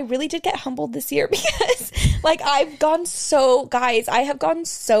 like I really did get humbled this year, because like I have gone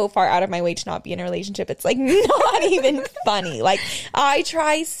so far out of my way to not be in a relationship. It's like not even funny. Like I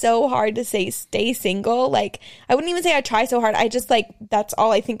try so hard to stay single. Like I wouldn't even say I try so hard. I just like, that's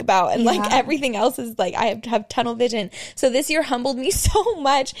all I think about. And like everything else is like, I have tunnel vision. So this year humbled me so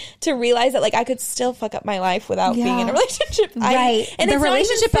much to realize that like I could still fuck up my life without being in a relationship. And the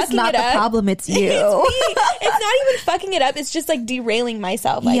relationship is not the problem, it's you. It's not even fucking it up. It's just like derailing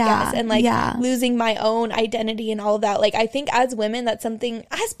myself, I guess. And like losing my own identity and all of that. Like I think as women, that's something,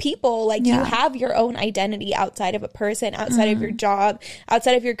 as people, like you have your own identity outside of a person, outside of your job,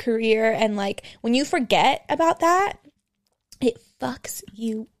 outside of your career. And like when you forget about that, it fucks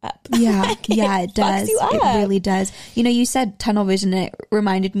you up. It does. It really does. You know, you said tunnel vision, and it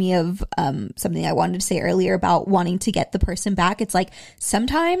reminded me of something I wanted to say earlier about wanting to get the person back. It's like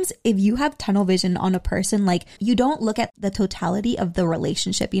sometimes if you have tunnel vision on a person, like you don't look at the totality of the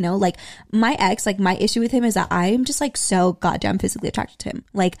relationship, you know? Like my ex, like my issue with him is that I'm just like so goddamn physically attracted to him.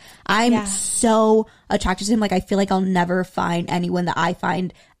 Like I'm so attracted to him. Like I feel like I'll never find anyone that I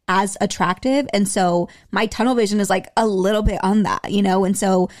find as attractive. And so my tunnel vision is like a little bit on that, you know? And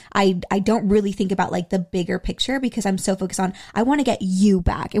so I don't really think about like the bigger picture because I'm so focused on, I want to get you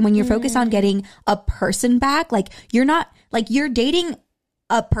back. And when you're focused on getting a person back, like you're not, like you're dating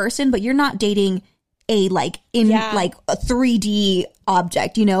a person, but you're not dating a like like a 3D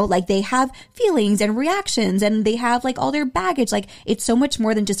object, you know, like they have feelings and reactions and they have like all their baggage. Like it's so much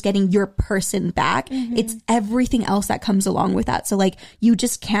more than just getting your person back. It's everything else that comes along with that. So like you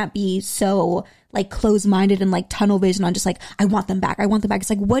just can't be so like closed-minded and like tunnel vision on just like, I want them back. I want them back. It's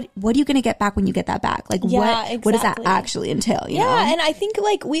like, what are you going to get back when you get that back? Like what does that actually entail? You know? And I think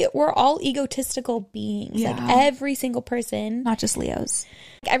like we're all egotistical beings, like every single person, not just Leos.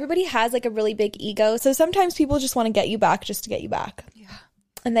 Everybody has like a really big ego. So sometimes people just want to get you back just to get you back. Yeah.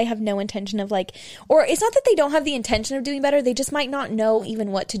 And they have no intention of like, or it's not that they don't have the intention of doing better. They just might not know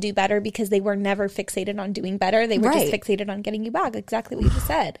even what to do better because they were never fixated on doing better. They were just fixated on getting you back. Exactly what you just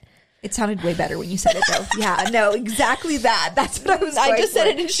said. It sounded way better when you said it, though. Yeah, no, exactly that. That's what I was going I just said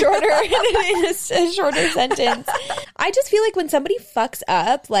it in shorter, in a shorter sentence. I just feel like when somebody fucks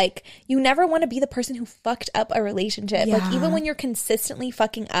up, like, you never want to be the person who fucked up a relationship. Yeah. Like, even when you're consistently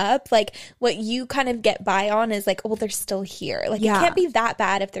fucking up, like, what you kind of get by on is like, oh, well, they're still here. Like, it can't be that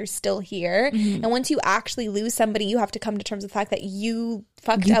bad if they're still here. And once you actually lose somebody, you have to come to terms with the fact that you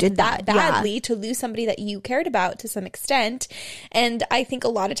fucked up that badly to lose somebody that you cared about to some extent. And I think a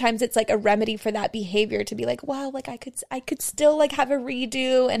lot of times it's like a remedy for that behavior to be like, wow, like I could still like have a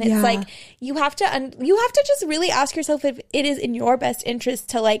redo. And it's like you have to just really ask yourself if it is in your best interest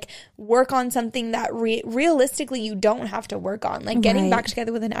to like work on something that realistically you don't have to work on. Like getting back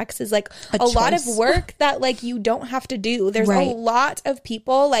together with an ex is like a lot of work that like you don't have to do. There's a lot of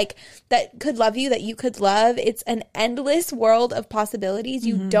people like that could love you, that you could love. It's an endless world of possibilities.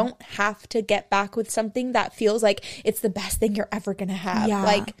 You don't have to get back with something that feels like it's the best thing you're ever gonna have.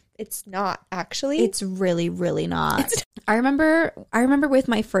 Like it's not actually. It's really, really not. I remember with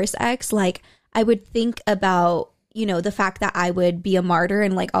my first ex, like I would think about, you know, the fact that I would be a martyr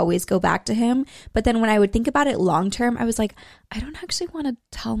and like always go back to him. But then when I would think about it long term, I was like, I don't actually want to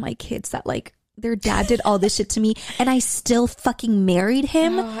tell my kids that like their dad did all this shit to me and I still fucking married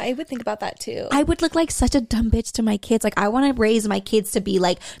him. Oh, I would think about that too. I would look like such a dumb bitch to my kids. Like I want to raise my kids to be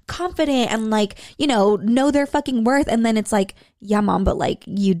like confident and like, you know their fucking worth. And then it's like, yeah, mom, but like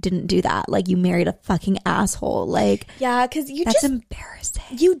you didn't do that. Like you married a fucking asshole. Like, yeah, because that's embarrassing.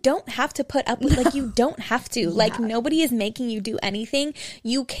 You don't have to put up with like you don't have to. Like nobody is making you do anything.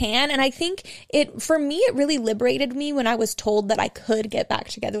 You can. And I think for me it really liberated me when I was told that I could get back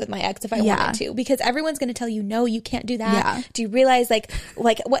together with my ex if I wanted to, because everyone's going to tell you, no, you can't do that. Do you realize like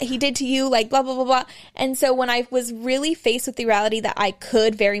what he did to you, like blah blah blah blah. And so when I was really faced with the reality that I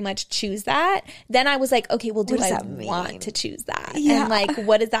could very much choose that, then I was like, okay, well, do I want to choose that? And like,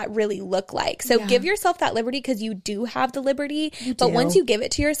 what does that really look like? So give yourself that liberty, because you do have the liberty. But once you give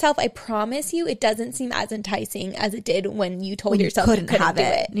it to yourself, I promise you, it doesn't seem as enticing as it did when you told yourself you couldn't have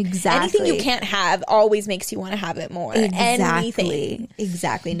it. Exactly. Anything you can't have always makes you want to have it more.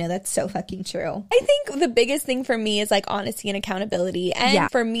 Exactly. No, that's so fucking true. I think the biggest thing for me is like honesty and accountability. And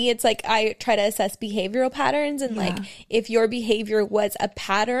for me, it's like I try to assess behavioral patterns, and like if your behavior was a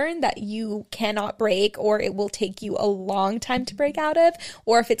pattern that you cannot break, or it will take you a long time to break out of,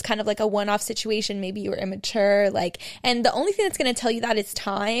 or if it's kind of like a one-off situation, maybe you were immature, like, and the only thing that's going to tell you that is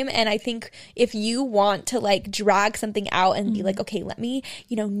time. And I think if you want to like drag something out and be like, okay, let me,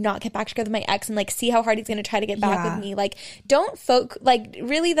 not get back together with my ex and like see how hard he's going to try to get back with me, like don't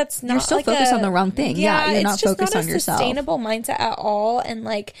really, that's not, you're still like focused on the wrong thing. You're not focused on yourself. It's just not a sustainable mindset at all. And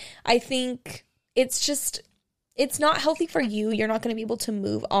like I think it's not healthy for you. You're not going to be able to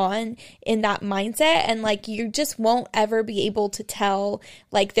move on in that mindset. And like, you just won't ever be able to tell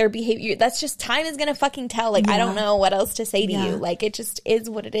like their behavior. That's just, time is going to fucking tell. Like, I don't know what else to say to you. Like, it just is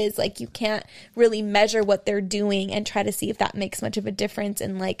what it is. Like, you can't really measure what they're doing and try to see if that makes much of a difference,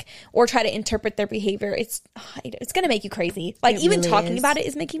 and like, or try to interpret their behavior. It's going to make you crazy. Like, it even really talking about it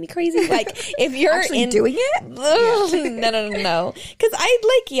is making me crazy. Like, if you're actually doing it? No. Because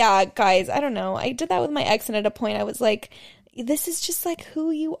guys, I don't know. I did that with my ex, and at a point I was like, this is just like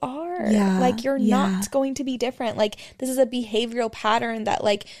who you are. Like, you're not going to be different. Like, this is a behavioral pattern that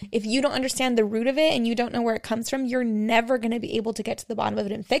like, if you don't understand the root of it and you don't know where it comes from, you're never going to be able to get to the bottom of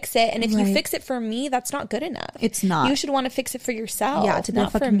it and fix it. And if you fix it for me, that's not good enough. It's not. You should want to fix it for yourself. Yeah, to be a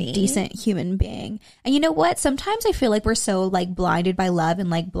fucking decent human being. And you know what? Sometimes I feel like we're so like blinded by love and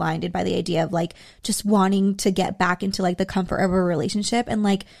like blinded by the idea of like just wanting to get back into like the comfort of a relationship. And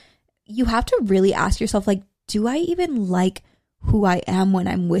like, you have to really ask yourself, like, do I even like who I am when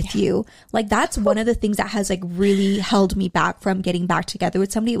I'm with you. Like, that's one of the things that has like really held me back from getting back together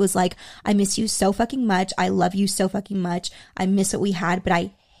with somebody. It was like, I miss you so fucking much. I love you so fucking much. I miss what we had, but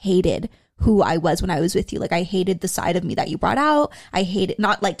I hated who I was when I was with you. Like, I hated the side of me that you brought out. I hated,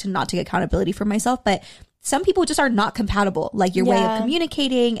 not like to not take accountability for myself, but some people just are not compatible. Like, your way of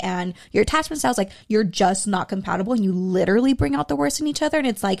communicating and your attachment styles, like, you're just not compatible, and you literally bring out the worst in each other. And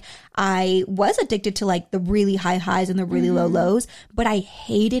it's like, I was addicted to like the really high highs and the really low lows, but I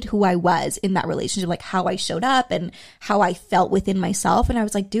hated who I was in that relationship, like how I showed up and how I felt within myself. And I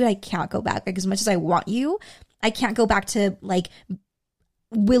was like, dude, I can't go back. Like, as much as I want you, I can't go back to like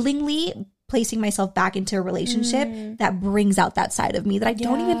willingly placing myself back into a relationship that brings out that side of me that I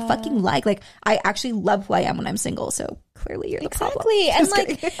don't even fucking like. Like, I actually love who I am when I'm single. So clearly you're the problem. And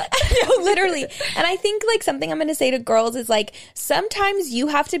like, no, literally. And I think like something I'm going to say to girls is like, sometimes you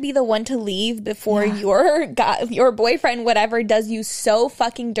have to be the one to leave before your boyfriend, whatever, does you so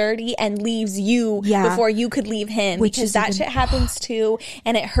fucking dirty and leaves you before you could leave him. Because that shit happens too.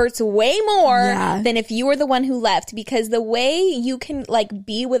 And it hurts way more than if you were the one who left. Because the way you can like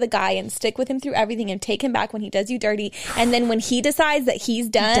be with a guy and stick with him through everything and take him back when he does you dirty, and then when he decides that he's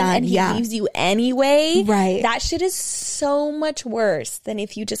done and he leaves you anyway, that shit is so much worse than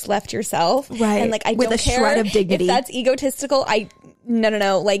if you just left yourself. And like, I with don't a care shred of dignity. if that's egotistical.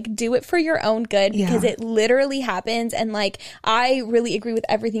 No. Like, do it for your own good, because it literally happens. And like, I really agree with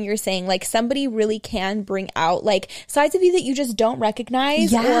everything you're saying. Like, somebody really can bring out like sides of you that you just don't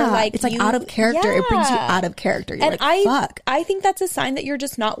recognize. Or like, it's like out of character. It brings you out of character. You're and like, fuck. I think that's a sign that you're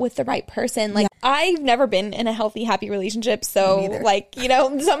just not with the right person. Like, I've never been in a healthy, happy relationship. So like, you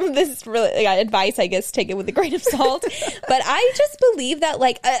know, some of this really advice, I guess, take it with a grain of salt. But I just believe that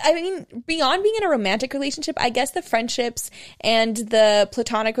like, I mean, beyond being in a romantic relationship, I guess the friendships and the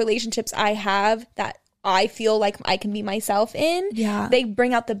platonic relationships I have that I feel like I can be myself in, they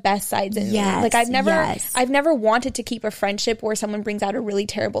bring out the best sides in me. Like, I've never wanted to keep a friendship where someone brings out a really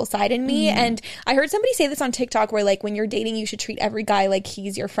terrible side in me. And I heard somebody say this on TikTok where like, when you're dating, you should treat every guy like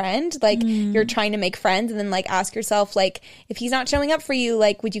he's your friend. Like, you're trying to make friends, and then like ask yourself, like, if he's not showing up for you,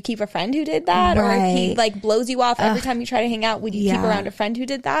 like, would you keep a friend who did that? Or if he like blows you off every time you try to hang out, would you keep around a friend who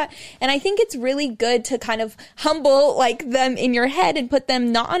did that? And I think it's really good to kind of humble like them in your head and put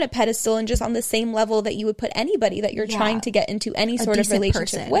them not on a pedestal and just on the same level that you would put anybody that you're trying to get into any sort of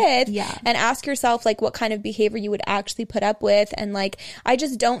relationship with, and ask yourself like what kind of behavior you would actually put up with. And like, I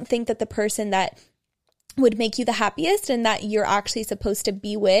just don't think that the person that would make you the happiest and that you're actually supposed to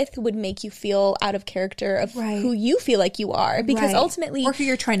be with would make you feel out of character of who you feel like you are, because ultimately, or who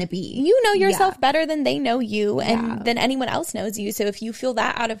you're trying to be, you know yourself better than they know you and than anyone else knows you. So if you feel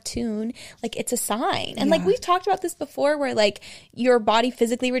that out of tune, like, it's a sign. And like, we've talked about this before where like your body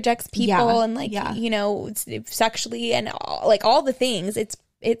physically rejects people and like, you know, sexually and like all the things.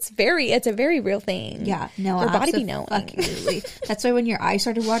 It's a very real thing. Yeah, no, your body be knowing. Absolutely. That's why when your eyes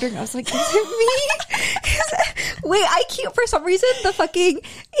started watering, I was like, is it me? Wait, I can't, for some reason, the fucking, is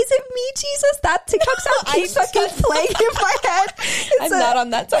it me, Jesus? That TikTok sound keeps fucking playing in my head. I'm not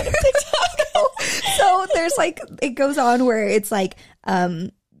on that side of TikTok. So there's like, it goes on where it's like,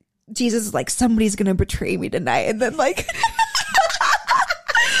 Jesus is like, somebody's gonna betray me tonight. And then like,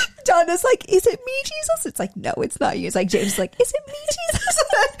 John is like, is it me, Jesus? It's like, no, it's not you. It's like, James is like, is it me,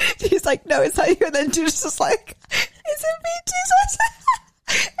 Jesus? He's like, no, it's not you. And then Jesus is like, is it me, Jesus?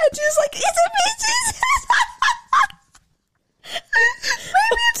 And Jesus is like, is it me, Jesus?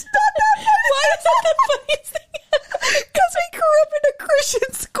 Maybe it's not that funny. Why is that the funniest thing? Because we grew up in a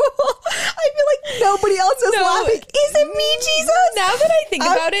Christian school. I feel like nobody else is laughing. Is it me, Jesus? Now that I think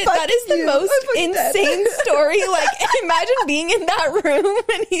about it, that is the most insane story. Like, imagine being in that room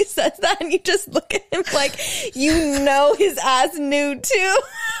when he says that and you just look at him like, you know, his ass knew too.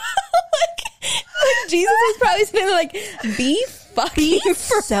 like Jesus was probably sitting there like, be fucking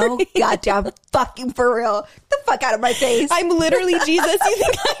so goddamn fucking for real. Get the fuck out of my face. I'm literally Jesus. You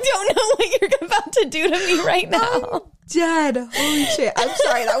think I don't know what you're about to do to me right now? I'm dead. Holy shit. I'm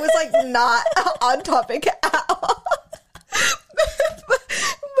sorry. That was like not on topic at all.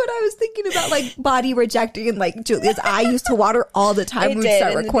 But I was thinking about like body rejecting, and like Julia's eye used to water all the time when we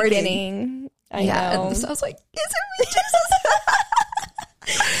start recording. I know. And so I was like, is it me, Jesus?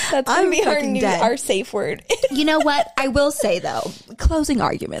 That's gonna be our safe word. You know what? I will say though, closing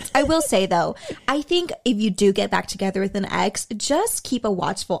arguments. I will say though, I think if you do get back together with an ex, just keep a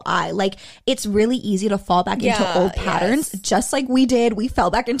watchful eye. Like, it's really easy to fall back into old patterns, just like we did. We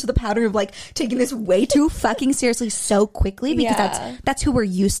fell back into the pattern of like taking this way too fucking seriously so quickly because that's who we're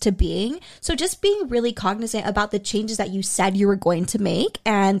used to being. So just being really cognizant about the changes that you said you were going to make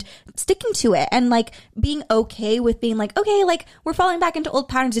and sticking to it, and like being okay with being like, okay, like we're falling back into old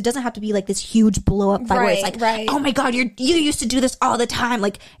patterns. It doesn't have to be like this huge blow up fight where it's like, oh my God, you used to do this all the time.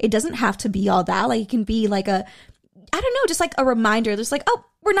 Like, it doesn't have to be all that. Like, it can be like I don't know, just like a reminder. There's like, oh,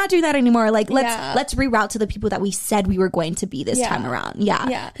 we're not doing that anymore. Like, let's reroute to the people that we said we were going to be this time around.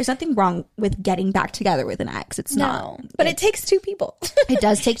 Yeah. There's nothing wrong with getting back together with an ex. It's not. But it takes two people. It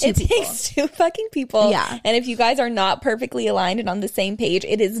does take two people. It takes two fucking people. Yeah. And if you guys are not perfectly aligned and on the same page,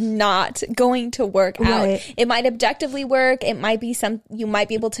 it is not going to work out. It might objectively work. It might be you might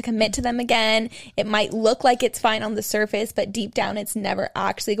be able to commit to them again. It might look like it's fine on the surface, but deep down, it's never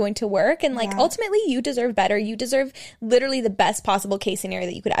actually going to work. And like, ultimately, you deserve better. You deserve literally the best possible case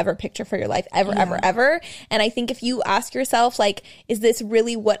scenario that you could ever picture for your life, ever. And I think if you ask yourself, like, is this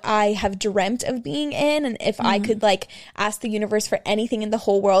really what I have dreamt of being in? And if I could like ask the universe for anything in the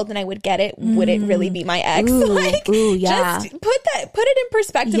whole world and I would get it, would it really be my ex? Just put it in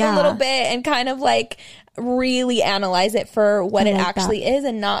perspective a little bit and kind of like really analyze it for what it actually is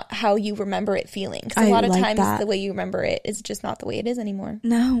and not how you remember it feeling. Because a lot of times the way you remember it is just not the way it is anymore.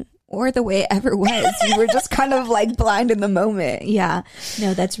 No. Or the way it ever was. You were just kind of like blind in the moment. Yeah.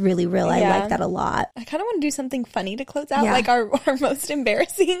 No, that's really real. I like that a lot. I kind of want to do something funny to close out. Like our most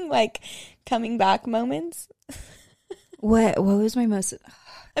embarrassing, like, coming back moments. What was my most...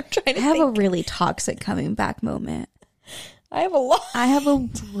 I'm trying to I have a really toxic coming back moment. I have a lot. I have a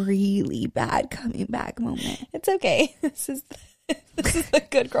really bad coming back moment. It's okay. This is the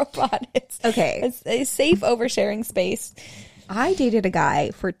Good Girl Pod. It's a safe oversharing space. I dated a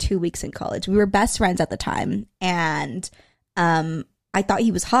guy for 2 weeks in college. We were best friends at the time. And I thought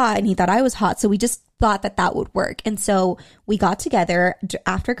he was hot and he thought I was hot. So we just thought that would work. And so we got together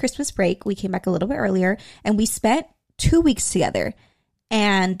after Christmas break. We came back a little bit earlier and we spent 2 weeks together.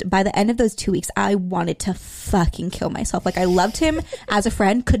 And by the end of those 2 weeks, I wanted to fucking kill myself. Like, I loved him as a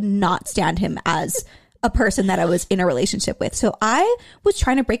friend, could not stand him as a person that I was in a relationship with. So I was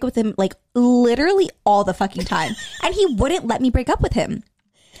trying to break up with him like literally all the fucking time. And he wouldn't let me break up with him.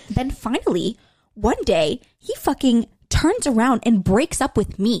 Then finally, one day, he fucking turns around and breaks up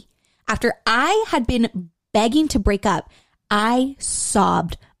with me. After I had been begging to break up, I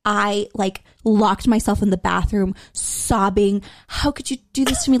sobbed. I like locked myself in the bathroom sobbing. How could you do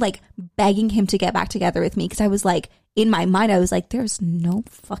this to me? Like begging him to get back together with me. Because I was like, in my mind, I was like, there's no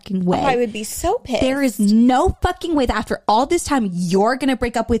fucking way. Oh, I would be so pissed. There is no fucking way that after all this time, you're going to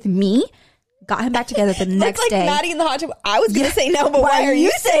break up with me. Got him back together the next day. Like Maddie in the hot tub. I was going to say no, but why are you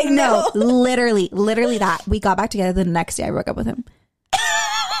saying no? Literally that. We got back together the next day. I broke up with him.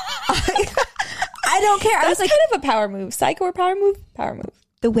 I don't care. That's I was like, kind of a power move. Psycho or power move? Power move.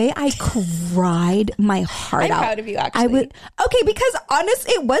 The way I cried my heart out. I'm proud of you, actually. Okay, because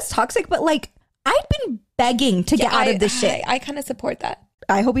honestly, it was toxic, but like, I'd been begging to get out of this shit. I kind of support that.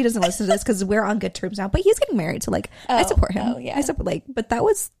 I hope he doesn't listen to this because we're on good terms now. But he's getting married, so like I support him. I support but that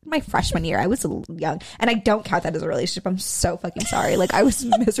was my freshman year. I was young, and I don't count that as a relationship. I'm so fucking sorry. Like I was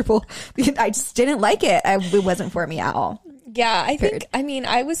miserable. I just didn't like it. It wasn't for me at all. Yeah,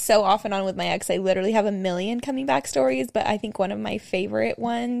 I was so off and on with my ex. I literally have a million coming back stories, but I think one of my favorite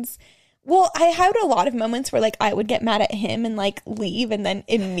ones. Well, I had a lot of moments where, like, I would get mad at him and, like, leave and then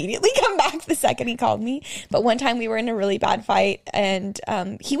immediately come back the second he called me. But one time we were in a really bad fight and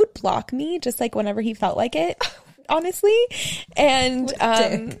he would block me just, like, whenever he felt like it, honestly. And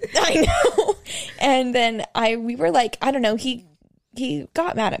I know. And then we were, like, I don't know, he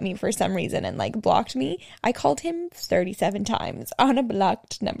got mad at me for some reason and, like, blocked me. I called him 37 times on a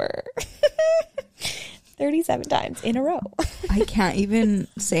blocked number. 37 times in a row. I can't even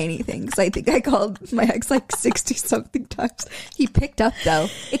say anything because I think I called my ex like 60 something times. He picked up though.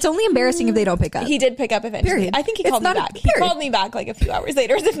 It's only embarrassing if they don't pick up. He did pick up eventually. Period. I think he called me back. He called me back like a few hours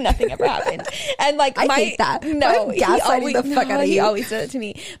later as if nothing ever happened. And like I hate that. No, he always did it to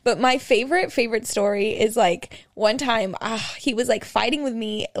me. But my favorite story is like one time he was like fighting with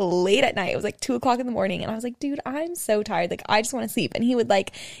me late at night. It was like 2:00 in the morning, and I was like, dude, I'm so tired. Like I just want to sleep. And he would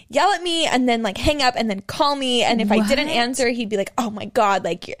like yell at me and then like hang up and then call me, and if I didn't answer, he'd be like, oh my god,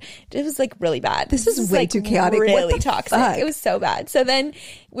 like it was like really bad. This is way like, too chaotic, really toxic. It was so bad. So then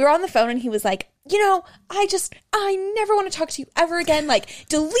we were on the phone and he was like, you know, I never want to talk to you ever again. Like,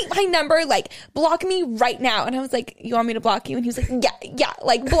 delete my number, like, block me right now. And I was like, you want me to block you? And he was like, yeah,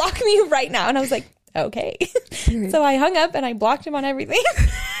 like, block me right now. And I was like, okay. So I hung up and I blocked him on everything.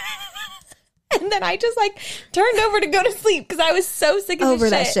 And then I just like turned over to go to sleep because I was so sick of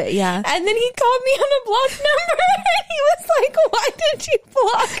that shit. Yeah. And then he called me on a blocked number and he was like, why did you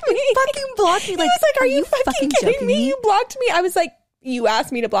block me? You fucking blocked me. He was like, are you fucking kidding me? You blocked me. I was like, you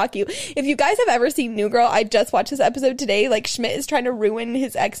asked me to block you. If you guys have ever seen New Girl, I just watched this episode today. Like Schmidt is trying to ruin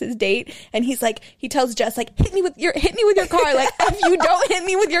his ex's date, and he's like, he tells Jess like, hit me with your car. Like if you don't hit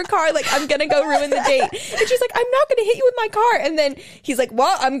me with your car, like I'm gonna go ruin the date. And she's like, I'm not gonna hit you with my car. And then he's like,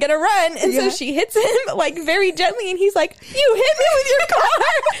 well, I'm gonna run. And so she hits him like very gently, and he's like, you hit me with your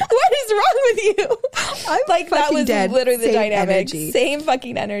car. What is wrong with you? I'm like that was dead. literally the Same dynamic. energy. Same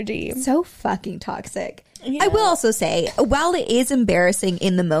fucking energy. So fucking toxic. Yeah. I will also say, while it is embarrassing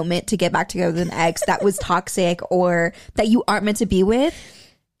in the moment to get back together with an ex that was toxic or that you aren't meant to be with,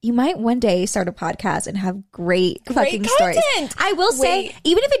 you might one day start a podcast and have great fucking stories. I will say,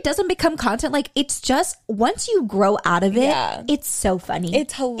 even if it doesn't become content, like it's just once you grow out of it, it's so funny.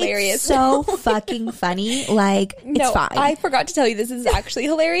 It's hilarious. It's so fucking funny. Like, it's fine. I forgot to tell you, this is actually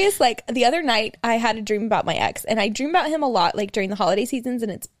hilarious. Like the other night, I had a dream about my ex, and I dream about him a lot, like during the holiday seasons,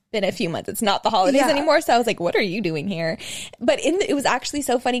 and it's been a few months. It's not the holidays anymore. So I was like, what are you doing here? But it was actually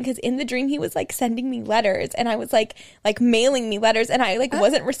so funny because in the dream, he was like sending me letters, and I was like mailing me letters, and I like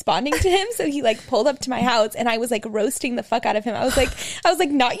wasn't responding to him. So he like pulled up to my house, and I was like roasting the fuck out of him. I was like,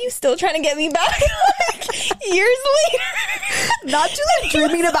 not you still trying to get me back like years later. Not just like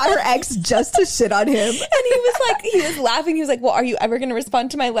dreaming about her ex just to shit on him. And he was laughing. He was like, well, are you ever going to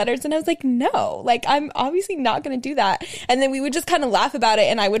respond to my letters? And I was like, no, like I'm obviously not going to do that. And then we would just kind of laugh about it,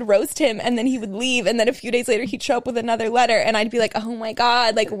 and I would roast him, and then he would leave, and then a few days later he'd show up with another letter, and I'd be like, oh my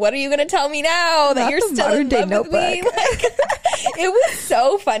god, like what are you gonna tell me now that you're still in love with me? Like, it was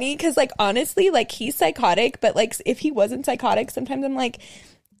so funny because like honestly, like he's psychotic, but like if he wasn't psychotic, sometimes I'm like,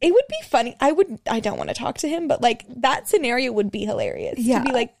 it would be funny. I don't want to talk to him, but like that scenario would be hilarious to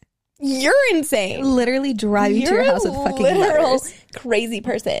be like, you're insane. Literally drive you to your house with fucking letters. Crazy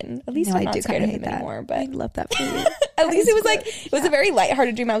person. At least I'm not scared of him anymore. But I love that for you. At least it was like, it was a very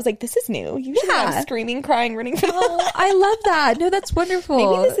lighthearted dream. I was like, this is new. Usually I'm screaming, crying, running for I love that. No, that's wonderful.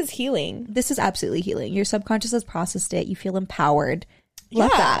 Maybe this is healing. This is absolutely healing. Your subconscious has processed it. You feel empowered. Love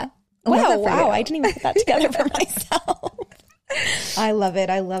that. Wow. I didn't even put that together for myself. I love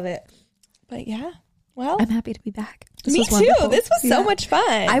it. I love it. But yeah. Well, I'm happy to be back. Me too. This was so much fun.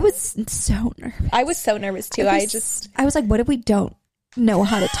 I was so nervous. I was so nervous too. I was like, what if we don't know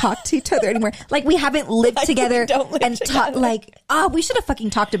how to talk to each other anymore? Like we haven't lived together and talked. Like, we should have fucking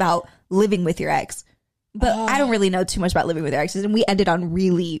talked about living with your ex. But I don't really know too much about living with your exes, and we ended on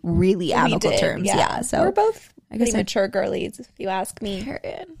really, really amicable terms. Yeah. So we're both pretty mature girlies, if you ask me.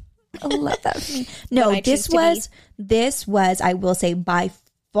 I love that for me. No, this was, I will say, by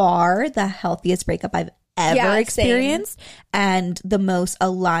far the healthiest breakup I've ever experienced, and the most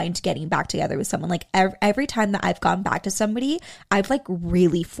aligned getting back together with someone. Like every time that I've gone back to somebody, I've like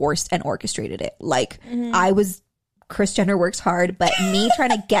really forced and orchestrated it. Like I was, Kris Jenner works hard, but me trying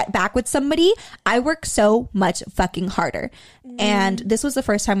to get back with somebody, I work so much fucking harder. And this was the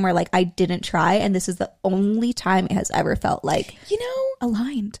first time where like I didn't try, and this is the only time it has ever felt like,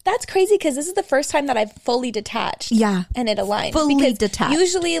 aligned. That's crazy because this is the first time that I've fully detached. Yeah. And it aligned. Fully detached.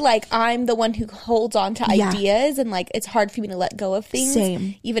 Usually like I'm the one who holds on to ideas, and like it's hard for me to let go of things.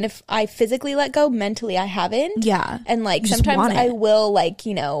 Same. Even if I physically let go, mentally I haven't. Yeah. And like sometimes I will like,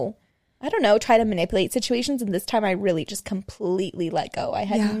 I don't know, try to manipulate situations. And this time I really just completely let go. I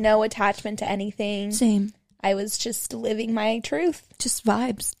had no attachment to anything. Same. I was just living my truth. Just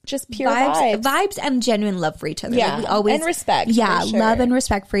vibes. Just pure vibes. Vibes and genuine love for each other. Yeah. Like we always, and respect. Yeah. Love and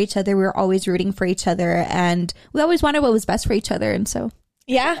respect for each other. We were always rooting for each other, and we always wanted what was best for each other. And so.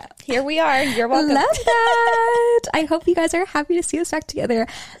 Yeah, here we are. You're welcome. Love that. I hope you guys are happy to see us back together.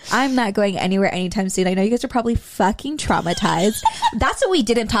 I'm not going anywhere anytime soon. I know you guys are probably fucking traumatized. That's what we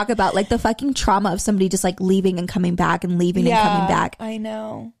didn't talk about, like the fucking trauma of somebody just like leaving and coming back and leaving and coming back. I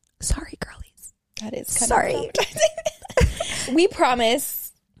know. Sorry, girlies. That is kind of we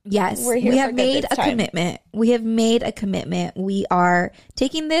promise. Yes, we have made a commitment. We have made a commitment. We are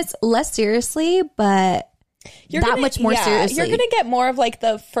taking this less seriously, but much more seriously. You're gonna get more of like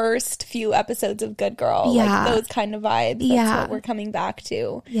the first few episodes of Good Girl, like those kind of vibes. That's what we're coming back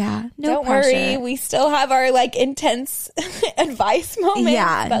to. Yeah, don't worry, we still have our like intense advice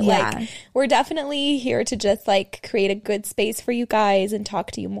moments. But like we're definitely here to just like create a good space for you guys and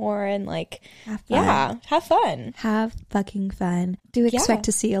talk to you more and like have fun. Have fucking fun. Do expect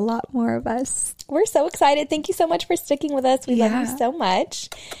to see a lot more of us. We're so excited. Thank you so much for sticking with us. We love you so much.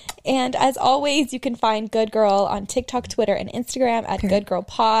 And as always, you can find Good Girl on TikTok, Twitter, and Instagram at Good Girl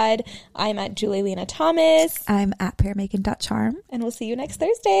Pod. I'm at Julie Lena Thomas. I'm at paramaking.charm. And we'll see you next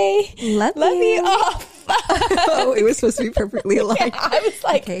Thursday. Love you. Oh, oh, it was supposed to be perfectly aligned. Yeah, I was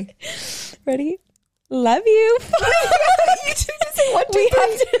like, okay. Ready? Love you. You two just say 1, 2,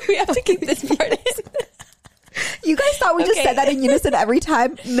 3. We have to keep this part in. You guys thought we just said that in unison every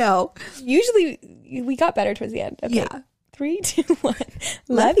time? No. Usually we got better towards the end. Okay. Yeah. 3, 2, 1.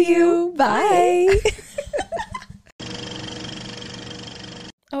 Love you. Bye.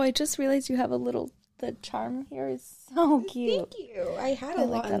 Oh, I just realized you have the charm here is so cute. Thank you. I had I a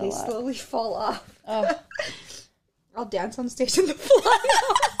like lot that and a they lot. slowly fall off. Oh. I'll dance on stage in the fly.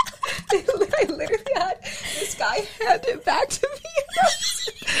 I literally had this guy hand it back to me. And I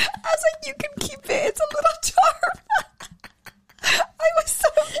was like, you can keep it. It's a little charm. I was so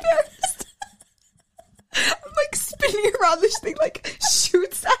embarrassed. I'm like spinning around this thing like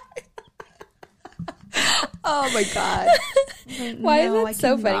shoots at it. Oh my God. Why is that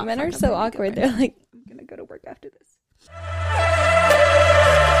so funny? Men are so awkward. They're like,